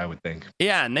the board, I would think.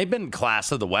 Yeah, and they've been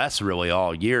class of the West really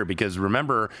all year, because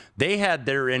remember, they had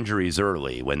their injuries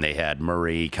early when they had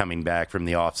Murray coming back from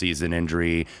the offseason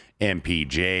injury.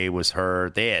 MPJ was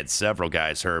hurt. They had several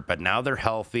guys hurt, but now they're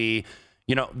healthy.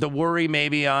 The worry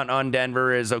maybe on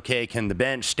Denver is, okay, can the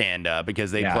bench stand up?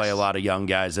 Because they play a lot of young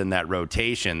guys in that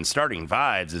rotation. Starting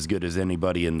 5's as good as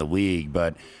anybody in the league.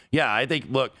 But, yeah, I think,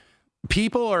 look,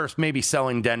 people are maybe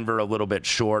selling Denver a little bit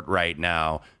short right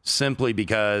now simply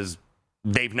because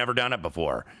they've never done it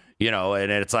before.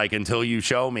 And it's like, until you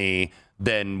show me,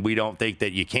 then we don't think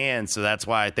that you can. So that's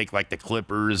why I think the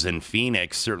Clippers and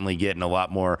Phoenix certainly getting a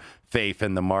lot more faith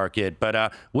in the market.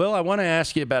 But, Will, I want to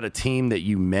ask you about a team that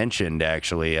you mentioned,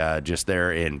 actually, just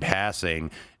there in passing,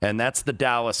 and that's the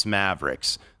Dallas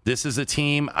Mavericks. This is a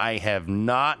team I have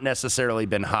not necessarily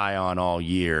been high on all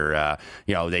year.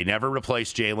 They never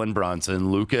replaced Jalen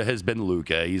Brunson. Luka has been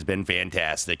Luka. He's been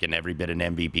fantastic and every bit an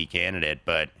MVP candidate.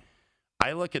 But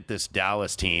I look at this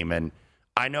Dallas team, and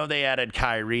I know they added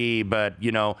Kyrie, but,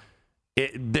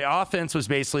 the offense was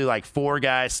basically 4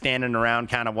 guys standing around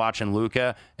kind of watching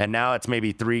Luka, and now it's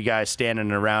maybe 3 guys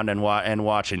standing around and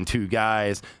watching 2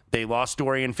 guys. They lost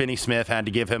Dorian Finney-Smith, had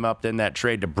to give him up in that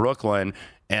trade to Brooklyn,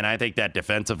 and I think that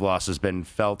defensive loss has been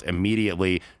felt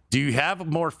immediately. Do you have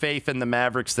more faith in the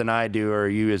Mavericks than I do, or are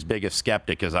you as big a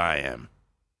skeptic as I am?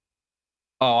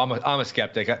 Oh, I'm a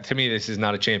skeptic. To me, this is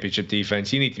not a championship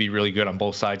defense. You need to be really good on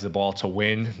both sides of the ball to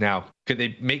win. Now, could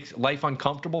they make life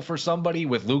uncomfortable for somebody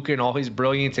with Luka and all his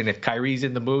brilliance? And if Kyrie's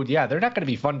in the mood, yeah, they're not going to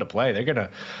be fun to play. They're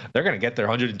gonna get their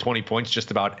 120 points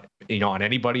just about on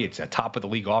anybody. It's a top of the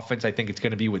league offense. I think it's going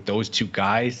to be with those 2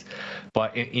 guys.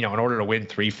 But in order to win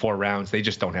 3-4 rounds, they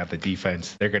just don't have the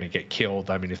defense. They're going to get killed.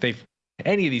 I mean, if they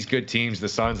any of these good teams, the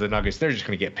Suns, the Nuggets, they're just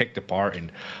going to get picked apart.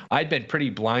 And I've been pretty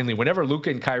blindly, whenever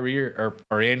Luka and Kyrie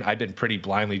are in, I've been pretty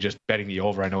blindly just betting the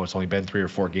over. I know it's only been 3 or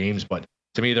 4 games, but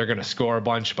to me, they're going to score a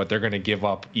bunch, but they're going to give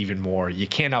up even more. You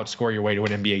can't outscore your way to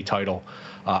an NBA title.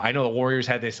 I know the Warriors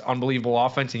had this unbelievable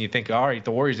offense, and you think, all right,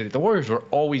 the Warriors were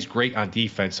always great on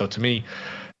defense. So to me,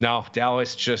 no,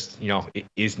 Dallas just,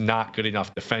 is not good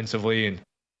enough defensively. And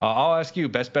I'll ask you,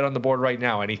 best bet on the board right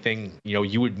now, anything,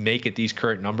 you would make at these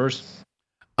current numbers?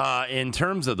 In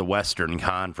terms of the Western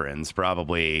Conference,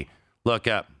 probably look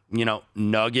up.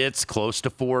 Nuggets close to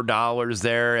 $4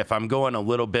 there. If I'm going a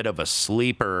little bit of a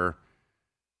sleeper,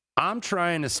 I'm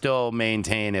trying to still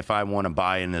maintain if I want to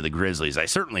buy into the Grizzlies. I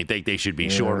certainly think they should be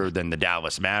shorter than the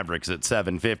Dallas Mavericks at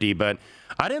 $7.50, but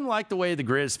I didn't like the way the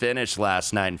Grizz finished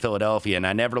last night in Philadelphia, and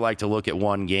I never like to look at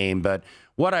one game, but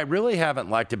what I really haven't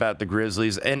liked about the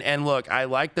Grizzlies, and look, I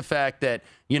like the fact that,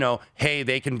 hey,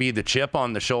 they can be the chip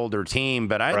on the shoulder team,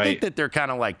 but I think that they're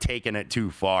kind of like taking it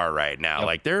too far right now. Yep.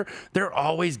 Like they're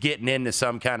always getting into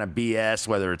some kind of BS,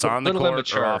 whether it's on the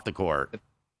court or off the court.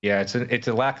 Yeah, it's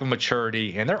a lack of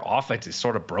maturity, and their offense is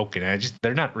sort of broken. And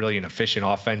they're not really an efficient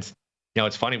offense.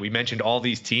 It's funny, we mentioned all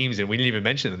these teams, and we didn't even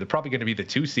mention them. They're probably going to be the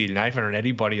 2 seed, and I haven't heard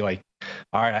anybody like,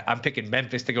 all right, I'm picking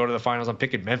Memphis to go to the finals. I'm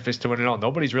picking Memphis to win it all.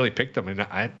 Nobody's really picked them, and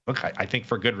I think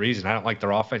for good reason. I don't like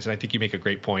their offense, and I think you make a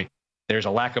great point. There's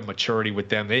a lack of maturity with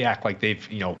them. They act like they've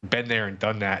been there and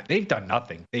done that. They've done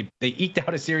nothing. They eked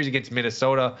out a series against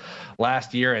Minnesota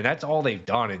last year, and that's all they've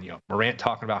done. And Morant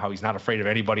talking about how he's not afraid of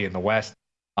anybody in the West.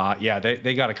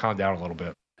 They got to calm down a little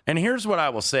bit. And here's what I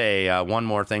will say, one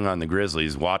more thing on the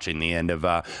Grizzlies, watching the end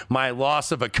of my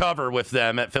loss of a cover with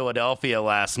them at Philadelphia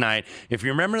last night. If you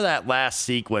remember that last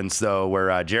sequence, though, where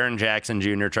Jaren Jackson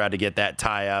Jr. tried to get that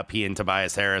tie up, he and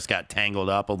Tobias Harris got tangled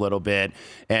up a little bit,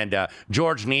 and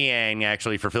George Niang,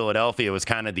 actually, for Philadelphia, was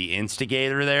kind of the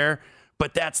instigator there.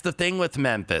 But that's the thing with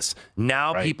Memphis.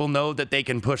 Now people know that they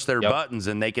can push their buttons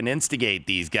and they can instigate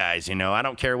these guys. I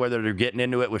don't care whether they're getting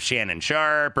into it with Shannon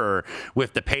Sharp or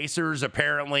with the Pacers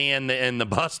apparently in the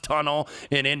bus tunnel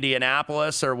in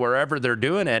Indianapolis or wherever they're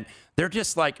doing it. They're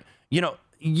just like,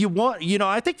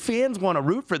 I think fans want to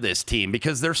root for this team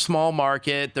because they're small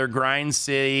market, they're grind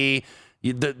city.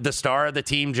 The star of the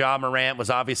team, Ja Morant, was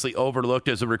obviously overlooked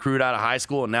as a recruit out of high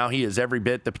school, and now he is every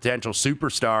bit the potential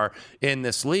superstar in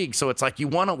this league. So it's like you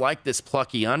want to like this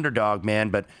plucky underdog, man,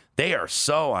 but they are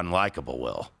so unlikable,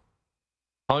 Will.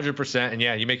 100%. And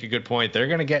yeah, you make a good point. They're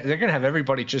going to have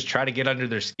everybody just try to get under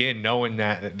their skin, knowing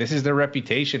that this is their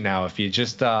reputation now. If you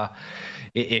just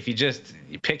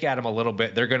pick at them a little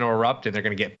bit, they're going to erupt and they're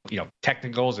going to get,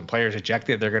 technicals and players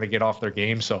ejected. They're going to get off their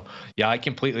game. So yeah, I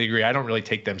completely agree. I don't really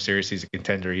take them seriously as a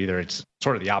contender either. It's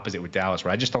sort of the opposite with Dallas,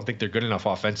 where I just don't think they're good enough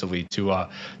offensively to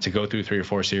go through 3 or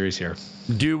 4 series here.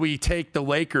 Do we take the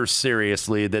Lakers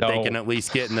seriously that they can at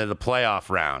least get into the playoff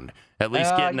round, at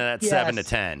least get into that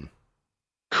 7-10?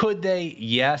 Could they?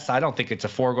 Yes. I don't think it's a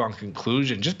foregone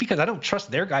conclusion just because I don't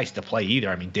trust their guys to play either.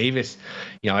 I mean, Davis,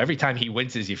 every time he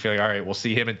winces, you feel like, all right, we'll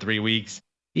see him in 3 weeks.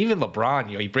 Even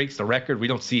LeBron, he breaks the record. We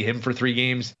don't see him for 3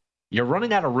 games. You're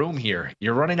running out of room here.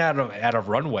 You're running out of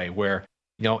runway where,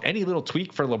 any little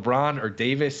tweak for LeBron or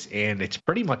Davis, and it's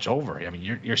pretty much over. I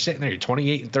mean, you're sitting there, you're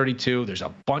 28-32. There's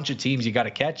a bunch of teams you got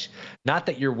to catch. Not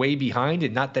that you're way behind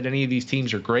and not that any of these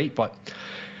teams are great, but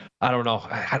I don't know.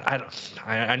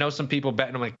 I know some people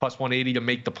betting them like plus 180 to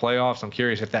make the playoffs. I'm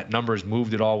curious if that number has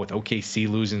moved at all with OKC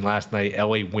losing last night,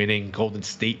 LA winning, Golden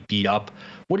State beat up.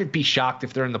 Wouldn't be shocked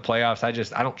if they're in the playoffs.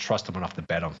 I don't trust them enough to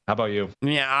bet them. How about you?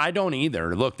 Yeah, I don't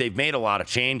either. Look, they've made a lot of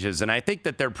changes, and I think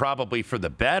that they're probably for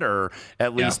the better,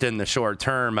 at least in the short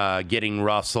term, getting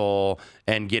Russell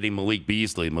and getting Malik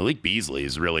Beasley. Malik Beasley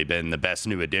has really been the best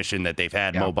new addition that they've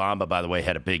had. Mo Bamba, by the way,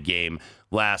 had a big game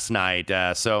last night.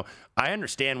 So I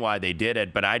understand why they did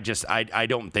it, but I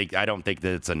don't think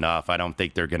that it's enough. I don't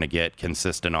think they're going to get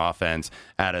consistent offense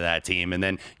out of that team. And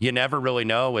then you never really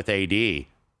know with AD.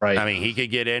 Right. I mean, he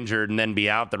could get injured and then be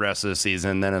out the rest of the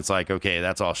season. Then it's like, okay,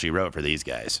 that's all she wrote for these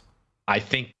guys. I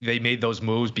think they made those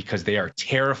moves because they are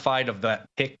terrified of that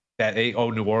pick that they owe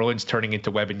New Orleans turning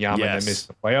into Wembanyama and then miss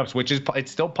the playoffs, which is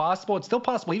it's still possible. It's still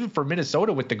possible even for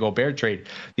Minnesota with the Gobert trade.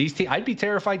 These teams, I'd be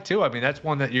terrified too. I mean, that's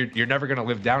one that you're never going to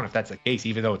live down if that's the case,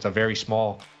 even though it's a very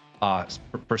small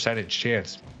percentage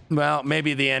chance. Well,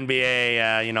 maybe the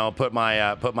NBA, put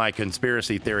my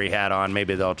conspiracy theory hat on.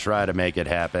 Maybe they'll try to make it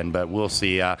happen, but we'll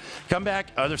see. Come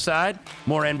back, other side,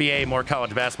 more NBA, more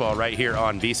college basketball right here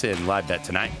on VSiN Live Bet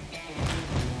Tonight.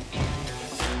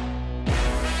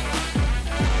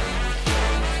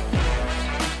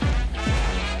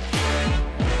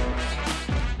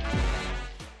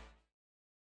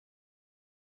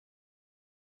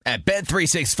 At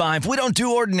Bet365, we don't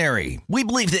do ordinary. We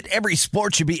believe that every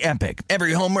sport should be epic.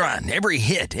 Every home run, every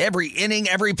hit, every inning,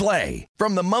 every play.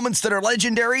 From the moments that are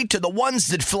legendary to the ones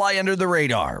that fly under the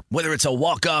radar. Whether it's a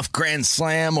walk-off grand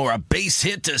slam or a base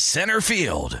hit to center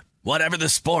field. Whatever the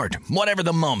sport, whatever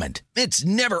the moment. It's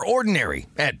never ordinary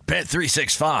at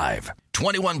Bet365.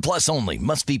 21 plus only.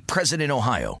 Must be present in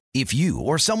Ohio. If you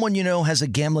or someone you know has a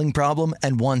gambling problem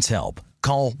and wants help,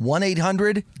 call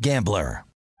 1-800-GAMBLER.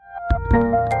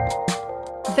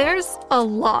 There's a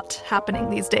lot happening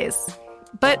these days.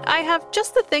 But I have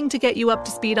just the thing to get you up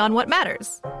to speed on what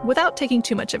matters, without taking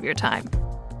too much of your time.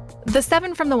 The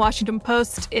 7 from the Washington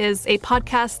Post is a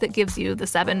podcast that gives you the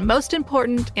 7 most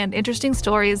important and interesting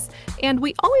stories, and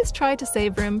we always try to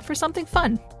save room for something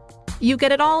fun. You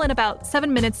get it all in about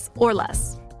 7 minutes or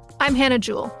less. I'm Hannah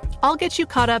Jewell. I'll get you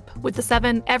caught up with the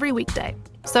 7 every weekday.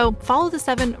 So follow the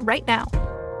 7 right now.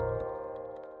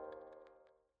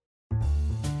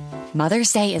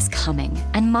 Mother's Day is coming,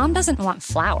 and Mom doesn't want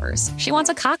flowers. She wants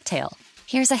a cocktail.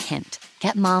 Here's a hint.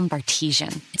 Get Mom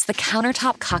Bartesian. It's the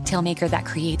countertop cocktail maker that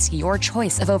creates your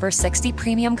choice of over 60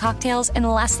 premium cocktails in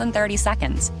less than 30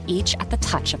 seconds, each at the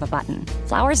touch of a button.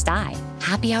 Flowers die.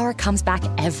 Happy Hour comes back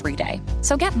every day.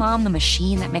 So get Mom the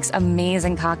machine that makes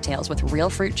amazing cocktails with real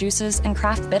fruit juices and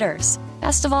craft bitters.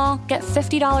 Best of all, get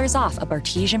 $50 off a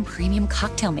Bartesian premium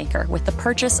cocktail maker with the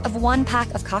purchase of 1 pack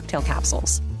of cocktail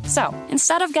capsules. So,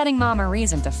 instead of getting Mom a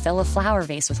reason to fill a flower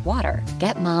vase with water,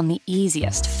 get Mom the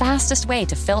easiest, fastest way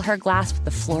to fill her glass with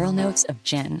the floral notes of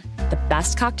gin. The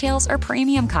best cocktails are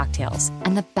premium cocktails,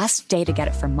 and the best day to get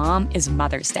it for Mom is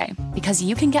Mother's Day, because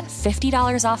you can get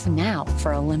 $50 off now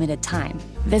for a limited time.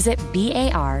 Visit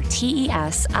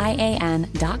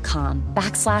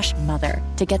BARTESIAN.com/mother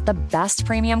to get the best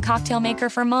premium cocktail maker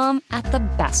for Mom at the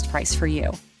best price for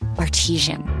you.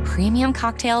 Bartesian, premium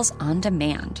cocktails on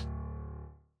demand.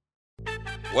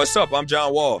 What's up? I'm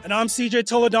John Wall. And I'm CJ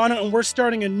Toledano, and we're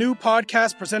starting a new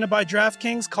podcast presented by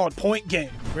DraftKings called Point Game.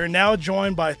 We're now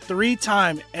joined by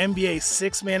 3-time NBA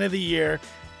Sixth Man of the Year,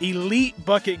 elite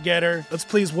bucket getter. Let's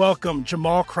please welcome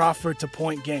Jamal Crawford to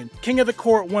Point Game. King of the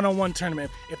Court one-on-one tournament.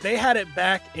 If they had it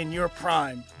back in your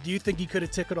prime, do you think you could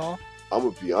have took it all? I'm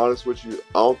going to be honest with you.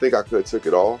 I don't think I could have took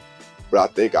it all, but I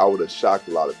think I would have shocked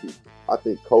a lot of people. I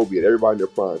think Kobe and everybody in their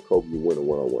prime, Kobe would win a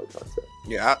one-on-one contest.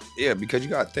 Yeah, because you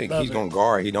got to think, he's going to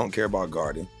guard. He don't care about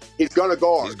guarding. He's going to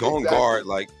guard. He's going to guard.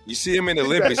 Like, you see him in the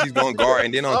Olympics, he's going to guard.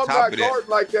 And then on top of that. I'm not guarding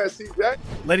like that, CJ.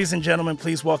 Ladies and gentlemen,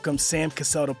 please welcome Sam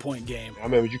Cassell to Point Game. I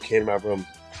remember you came to my room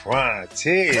crying,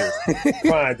 tears,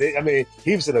 crying. I mean,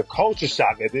 he was in a culture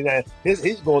shock. And then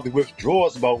he's going through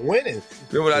withdrawals about winning.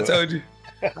 Remember what I told you?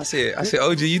 I said,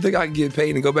 OG, you think I can get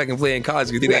paid and go back and play in college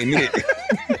because it ain't it?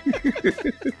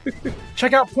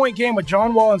 Check out Point Game with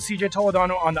John Wall and CJ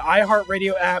Toledano on the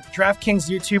iHeartRadio app, DraftKings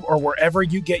YouTube, or wherever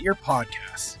you get your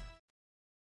podcasts.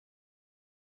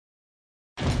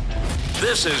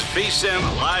 This is VSiN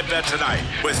Live Bet Tonight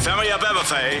with Femi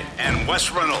Abebefe and Wes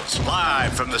Reynolds,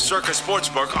 live from the Circa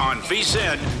Sportsbook on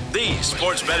VSiN, the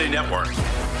sports betting network.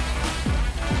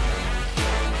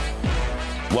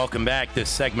 Welcome back. This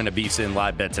segment of VSiN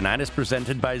Live Bet Tonight is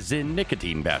presented by Zyn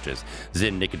Nicotine Pouches.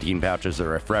 Zyn Nicotine Pouches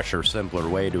are a fresher, simpler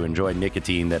way to enjoy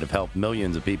nicotine that have helped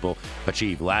millions of people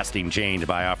achieve lasting change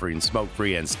by offering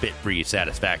smoke-free and spit-free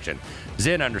satisfaction.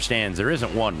 Zyn understands there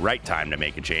isn't one right time to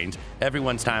make a change.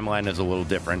 Everyone's timeline is a little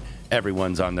different.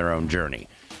 Everyone's on their own journey.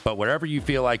 But wherever you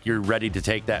feel like you're ready to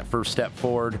take that first step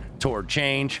forward toward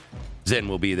change, Zyn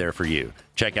will be there for you.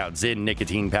 Check out Zyn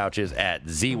Nicotine Pouches at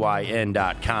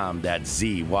ZYN.com. That's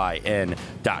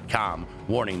ZYN.com.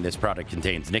 Warning, this product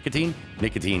contains nicotine.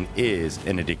 Nicotine is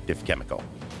an addictive chemical.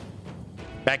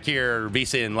 Back here,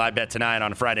 VSiN Live Bet Tonight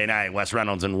on a Friday night. Wes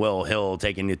Reynolds and Will Hill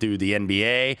taking you through the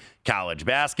NBA, college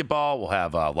basketball. We'll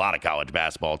have a lot of college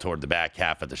basketball toward the back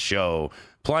half of the show.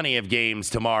 Plenty of games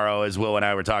tomorrow, as Will and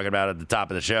I were talking about at the top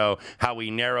of the show, how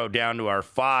we narrowed down to our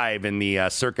 5 in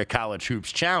the Circa College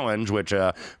Hoops Challenge, which,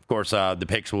 of course, the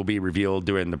picks will be revealed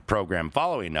during the program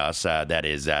following us. That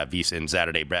is VSiN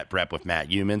Saturday Bet Prep with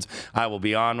Matt Humans. I will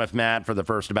be on with Matt for the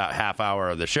first about half hour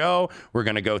of the show. We're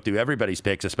going to go through everybody's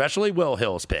picks, especially Will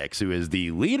Hill's picks, who is the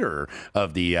leader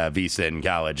of the VSiN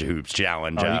College Hoops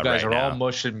Challenge. You guys right are now. all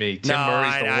mushing me. Tim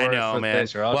Murray's the worst. I know, man.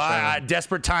 This. Well,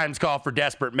 desperate times call for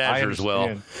desperate measures,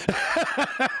 Will.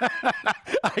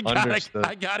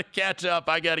 I gotta catch up.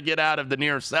 I gotta get out of the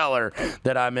near cellar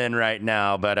that I'm in right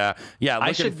now. But I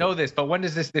should know this. But when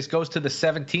does this goes to the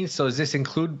 17th? So does this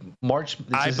include March?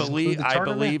 I believe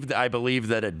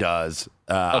that it does.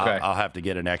 Okay. I'll have to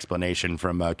get an explanation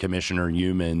from Commissioner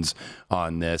Humans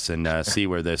on this and see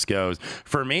where this goes.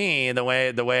 For me, the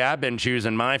way I've been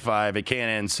choosing my 5, it can't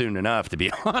end soon enough, to be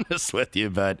honest with you.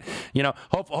 But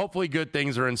hopefully good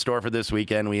things are in store for this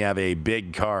weekend. We have a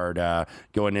big card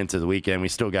going into the weekend. We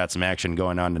still got some action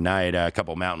going on tonight. A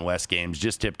couple Mountain West games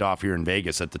just tipped off here in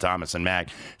Vegas at the Thomas and Mack.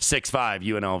 6-5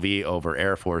 UNLV over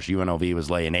Air Force. UNLV was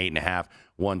laying 8.5.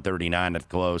 139 at the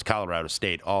close. Colorado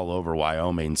State all over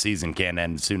Wyoming. Season can't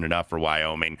end soon enough for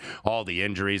Wyoming. All the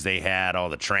injuries they had, all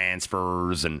the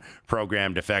transfers and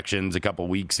program defections a couple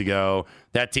weeks ago.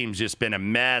 That team's just been a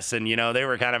mess. And, they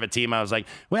were kind of a team I was like,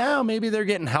 well, maybe they're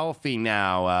getting healthy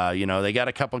now. They got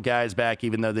a couple guys back,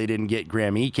 even though they didn't get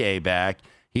Graham Ike back.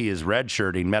 He is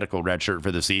redshirting, medical redshirt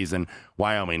for the season.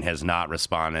 Wyoming has not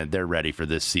responded. They're ready for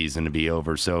this season to be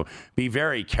over. So be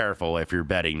very careful if you're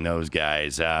betting those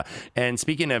guys. And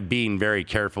speaking of being very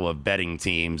careful of betting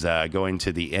teams, going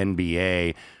to the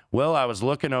NBA, Will, I was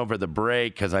looking over the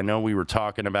break because I know we were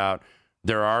talking about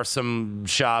there are some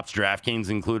shops, DraftKings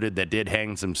included, that did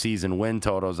hang some season win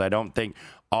totals. I don't think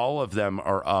all of them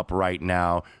are up right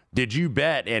now. Did you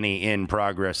bet any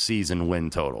in-progress season win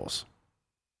totals?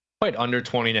 Quite under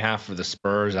 20.5 for the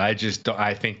Spurs. I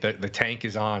think that the tank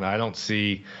is on. I don't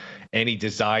see any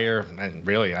desire, and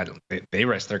really, they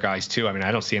rest their guys too. I mean,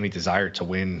 I don't see any desire to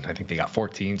win. I think they got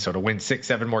 14, so to win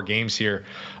 6-7 more games here,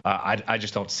 I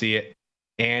just don't see it.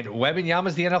 And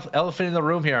Wembanyama's the elephant in the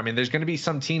room here. I mean, there's going to be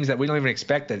some teams that we don't even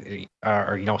expect that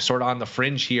are sort of on the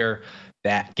fringe here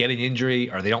that get an injury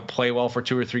or they don't play well for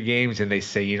 2 or 3 games, and they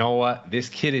say, you know what, this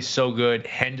kid is so good,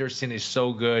 Henderson is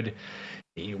so good.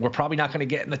 We're probably not going to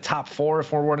get in the top 4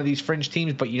 if we're one of these fringe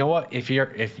teams. But you know what? I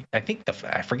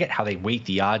forget how they weight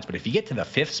the odds, but if you get to the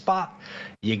 5th spot,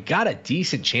 you got a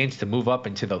decent chance to move up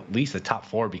into at least the top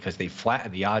 4 because they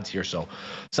flatten the odds here. So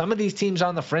some of these teams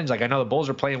on the fringe, like I know the Bulls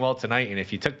are playing well tonight, and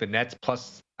if you took the Nets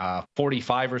plus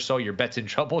 45 or so, your bet's in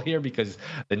trouble here because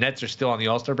the Nets are still on the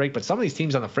All-Star break. But some of these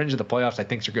teams on the fringe of the playoffs, I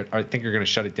think are going to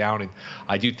shut it down, and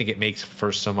I do think it makes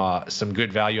for some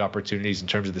good value opportunities in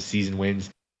terms of the season wins.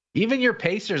 Even your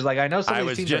Pacers, like I know some of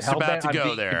these teams are hell-bent on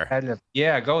being competitive.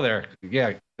 Yeah, go there.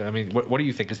 Yeah, I mean, what do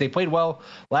you think? Because they played well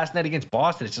last night against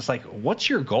Boston. It's just like, what's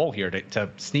your goal here to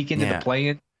sneak into the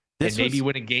play-in and maybe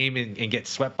win a game and get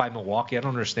swept by Milwaukee? I don't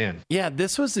understand. Yeah,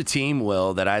 this was the team,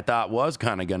 Will, that I thought was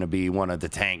kind of going to be one of the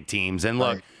tank teams. And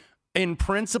look, in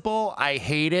principle, I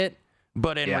hate it,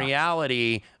 but in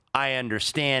reality, I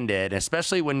understand it,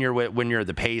 especially when you're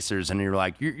the Pacers and you're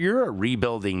like you're a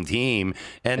rebuilding team,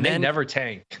 and then they never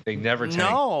tank. They never tank.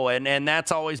 No, and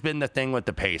that's always been the thing with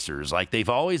the Pacers. Like they've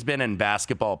always been in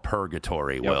basketball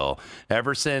purgatory. Will,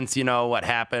 ever since what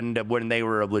happened when they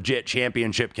were a legit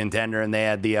championship contender and they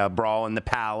had the brawl in the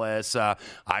Palace.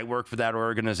 I worked for that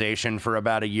organization for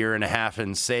about 1.5 years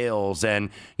in sales, and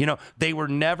they were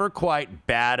never quite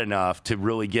bad enough to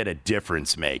really get a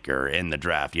difference maker in the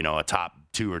draft. A top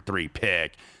 2 or 3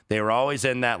 pick. They were always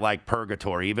in that like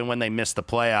purgatory. Even when they missed the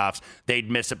playoffs, they'd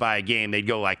miss it by a game. They'd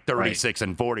go like 36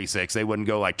 and 46. They wouldn't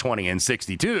go like 20 and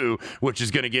 62, which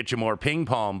is going to get you more ping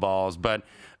pong balls. But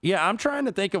yeah, I'm trying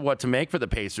to think of what to make for the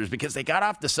Pacers because they got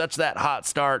off to such that hot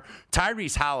start.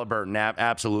 Tyrese Halliburton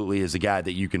absolutely is a guy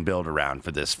that you can build around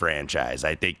for this franchise.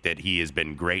 I think that he has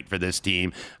been great for this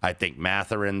team. I think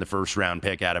Mathurin, the first round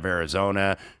pick out of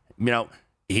Arizona,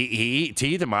 He,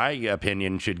 to my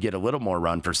opinion, should get a little more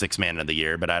run for 6th man of the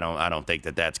year, but I don't think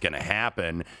that that's going to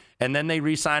happen. And then they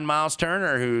re-signed Miles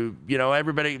Turner, who,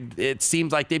 everybody, it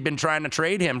seems like they've been trying to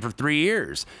trade him for 3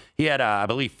 years. He had, I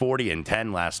believe, 40 and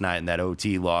 10 last night in that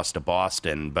OT loss to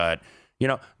Boston. But,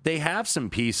 they have some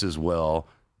pieces, Will,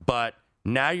 but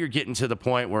now you're getting to the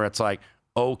point where it's like,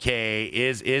 okay,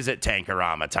 is it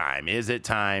Tankarama time? Is it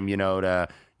time, to,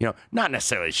 not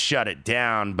necessarily shut it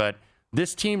down, but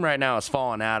this team right now has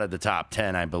fallen out of the top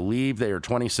 10. I believe they are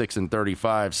 26 and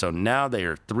 35, so now they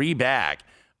are 3 back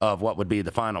of what would be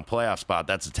the final playoff spot.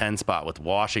 That's a 10 spot with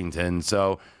Washington.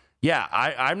 So, yeah,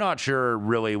 I'm not sure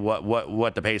really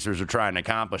what the Pacers are trying to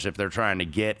accomplish if they're trying to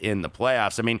get in the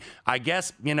playoffs. I mean, I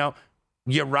guess,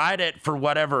 you ride it for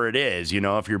whatever it is.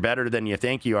 If you're better than you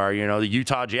think you are, the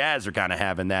Utah Jazz are kind of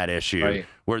having that issue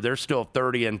where they're still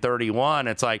 30 and 31.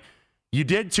 It's like, you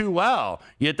did too well.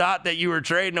 You thought that you were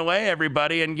trading away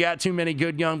everybody and got too many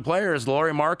good young players.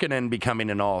 Lauri Markkanen becoming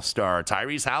an all-star.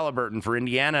 Tyrese Halliburton for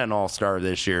Indiana an all-star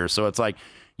this year. So it's like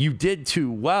you did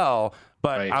too well.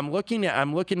 But I'm looking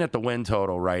at the win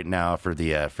total right now for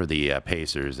the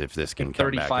Pacers if this can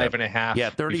come back up. 35.5.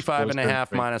 Yeah,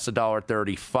 35.5 minus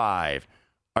 $1.35.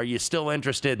 Are you still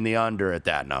interested in the under at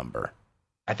that number?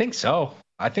 I think so.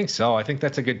 I think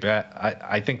that's a good bet.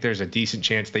 I think there's a decent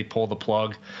chance they pull the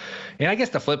plug. And I guess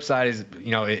the flip side is,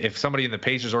 if somebody in the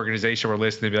Pacers organization were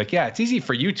listening, they'd be like, yeah, it's easy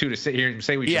for you two to sit here and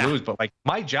say we should lose, but like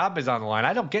my job is on the line.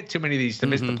 I don't get too many of these to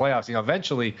miss the playoffs.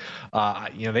 Eventually,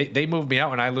 they move me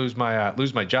out and I lose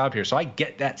my job here. So I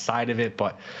get that side of it,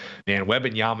 but man,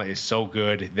 Wembanyama is so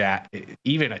good that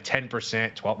even a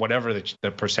 10%, 12, whatever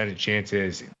the percentage chance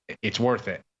is, it's worth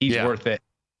it. He's worth it.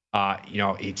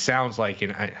 It sounds like,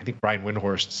 and I think Brian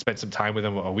Windhorst spent some time with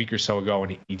him a week or so ago,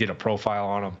 and he did a profile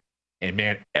on him. And,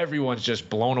 man, everyone's just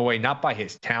blown away, not by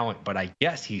his talent, but I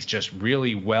guess he's just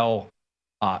really well,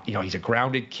 he's a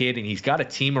grounded kid, and he's got a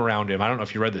team around him. I don't know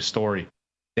if you read the story.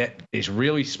 That is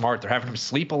really smart. They're having him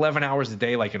sleep 11 hours a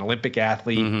day like an Olympic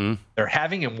athlete. Mm-hmm. They're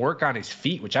having him work on his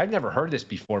feet, which I've never heard this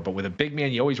before. But with a big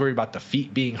man, you always worry about the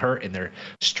feet being hurt, and they're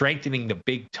strengthening the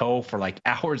big toe for like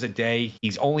hours a day.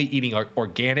 He's only eating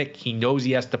organic. He knows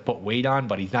he has to put weight on,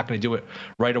 but he's not going to do it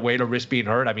right away to risk being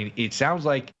hurt. I mean, it sounds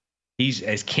like he's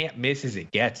as can't miss as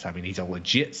it gets. I mean, he's a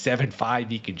legit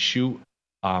 7'5". He can shoot.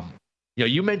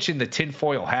 You mentioned the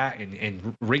tinfoil hat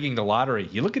and rigging the lottery.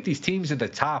 You look at these teams at the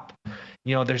top,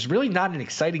 there's really not an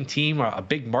exciting team or a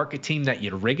big market team that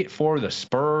you'd rig it for. The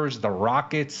Spurs, the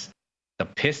Rockets, the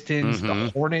Pistons, the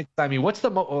Hornets. I mean,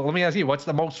 let me ask you, what's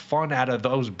the most fun out of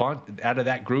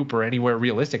that group or anywhere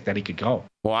realistic that he could go?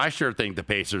 Well, I sure think the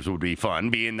Pacers would be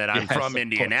fun, being that I'm from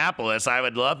Indianapolis. I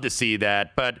would love to see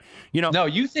that. But, No,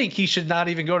 you think he should not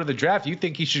even go to the draft. You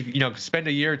think he should, spend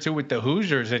a year or two with the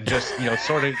Hoosiers and just,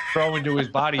 sort of throw into his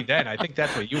body then. I think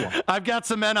that's what you want. I've got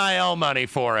some NIL money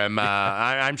for him.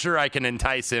 I'm sure I can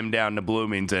entice him down to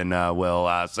Bloomington,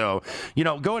 Will. So,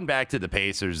 going back to the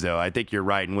Pacers, though, I think you're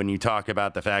right. And when you talk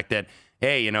about the fact that,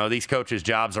 hey, these coaches'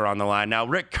 jobs are on the line. Now,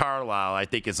 Rick Carlisle, I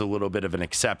think, is a little bit of an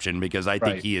exception because I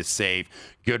think he is safe.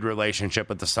 Good relationship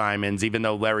with the Simons. Even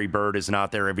though Larry Bird is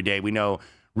not there every day, we know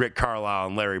Rick Carlisle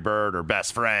and Larry Bird are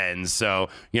best friends. So,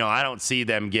 I don't see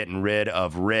them getting rid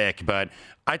of Rick. But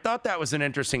I thought that was an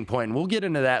interesting point. And we'll get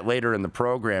into that later in the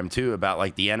program, too, about,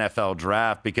 like, the NFL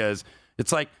draft because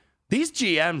it's like, these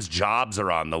GMs' jobs are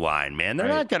on the line, man. They're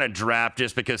not going to draft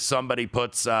just because somebody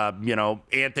puts,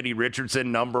 Anthony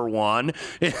Richardson number 1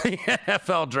 in the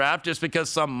NFL draft just because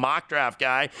some mock draft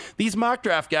guy. These mock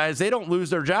draft guys, they don't lose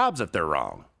their jobs if they're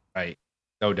wrong. Right.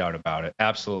 No doubt about it.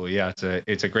 Absolutely. Yeah,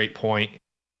 it's a great point.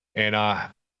 And,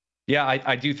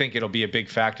 I do think it'll be a big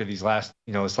factor this last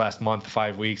month,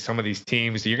 5 weeks. Some of these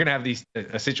teams, you're going to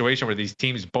have a situation where these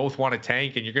teams both want to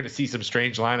tank, and you're going to see some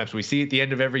strange lineups. We see at the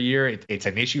end of every year, it's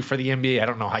an issue for the NBA. I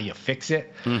don't know how you fix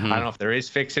it. Mm-hmm. I don't know if there is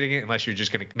fixing it unless you're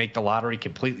just going to make the lottery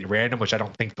completely random, which I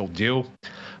don't think they'll do.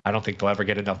 I don't think they'll ever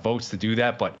get enough votes to do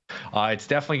that. But it's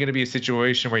definitely going to be a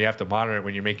situation where you have to monitor it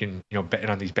when you're making, betting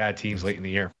on these bad teams late in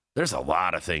the year. There's a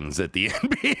lot of things that the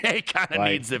NBA kind of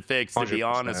needs to fix, to be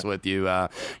honest with you.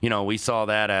 We saw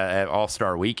that at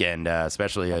All-Star Weekend,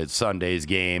 especially at Sunday's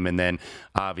game, and then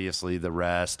obviously the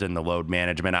rest and the load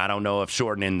management. I don't know if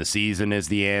shortening the season is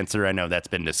the answer. I know that's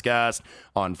been discussed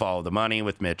on Follow the Money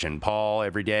with Mitch and Paul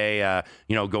every day,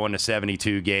 going to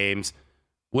 72 games.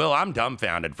 Will, I'm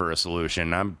dumbfounded for a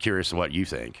solution. I'm curious what you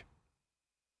think.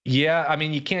 Yeah, I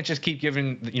mean, you can't just keep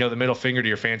giving, the middle finger to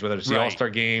your fans, whether it's the All-Star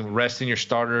game, resting your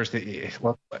starters.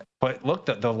 But look,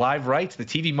 the live rights, the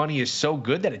TV money is so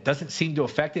good that it doesn't seem to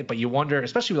affect it. But you wonder,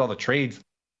 especially with all the trades,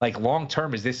 like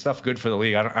long-term, is this stuff good for the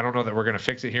league? I don't know that we're going to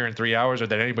fix it here in 3 hours or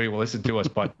that anybody will listen to us,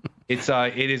 but it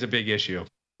is a big issue.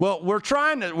 Well, we're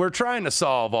trying to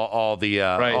solve all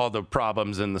the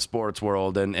problems in the sports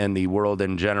world and the world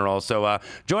in general. So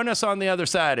join us on the other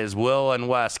side as Will and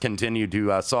Wes continue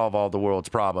to solve all the world's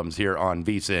problems here on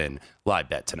VSiN Live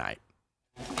Bet Tonight.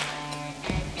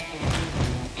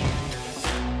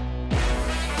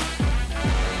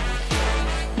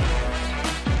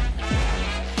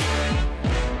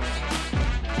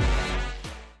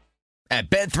 At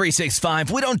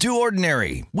Bet365, we don't do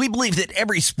ordinary. We believe that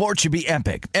every sport should be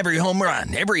epic. Every home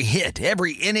run, every hit,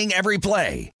 every inning, every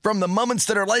play. From the moments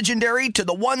that are legendary to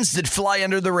the ones that fly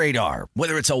under the radar.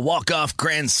 Whether it's a walk-off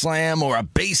grand slam or a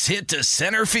base hit to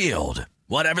center field.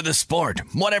 Whatever the sport,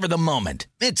 whatever the moment.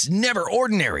 It's never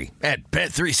ordinary at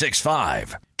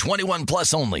Bet365. 21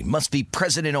 plus only. Must be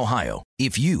present in Ohio.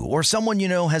 If you or someone you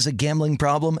know has a gambling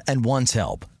problem and wants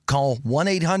help, call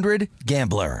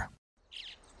 1-800-GAMBLER.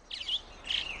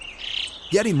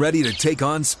 Getting ready to take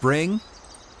on spring?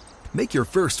 Make your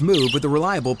first move with the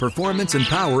reliable performance and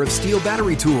power of Steel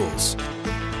battery tools.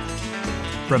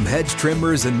 From hedge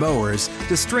trimmers and mowers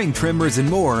to string trimmers and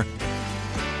more,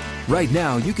 right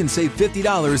now you can save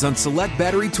 $50 on select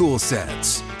battery tool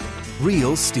sets.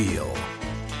 Real Steel.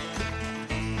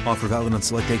 Offer valid on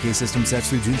select AK system sets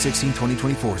through June 16,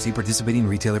 2024. See participating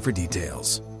retailer for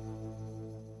details.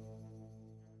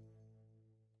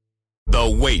 The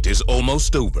wait is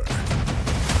almost over.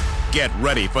 Get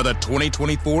ready for the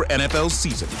 2024 NFL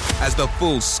season as the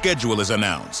full schedule is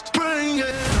announced.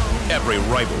 Every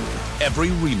rivalry, every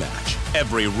rematch,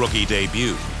 every rookie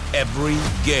debut, every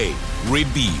game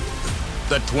revealed.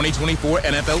 The 2024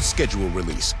 NFL schedule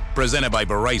release, presented by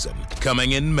Verizon,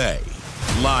 coming in May.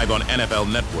 Live on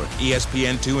NFL Network,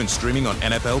 ESPN2, and streaming on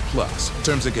NFL Plus.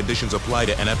 Terms and conditions apply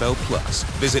to NFL Plus.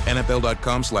 Visit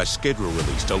NFL.com/schedule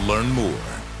release to learn more.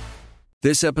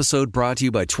 This episode brought to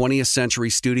you by 20th Century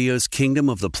Studios' Kingdom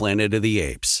of the Planet of the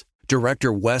Apes.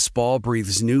 Director Wes Ball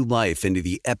breathes new life into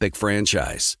the epic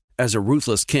franchise. As a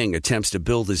ruthless king attempts to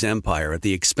build his empire at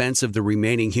the expense of the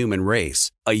remaining human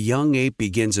race, a young ape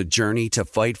begins a journey to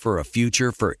fight for a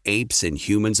future for apes and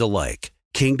humans alike.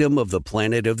 Kingdom of the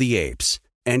Planet of the Apes.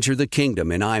 Enter the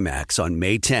kingdom in IMAX on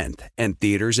May 10th and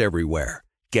theaters everywhere.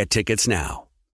 Get tickets now.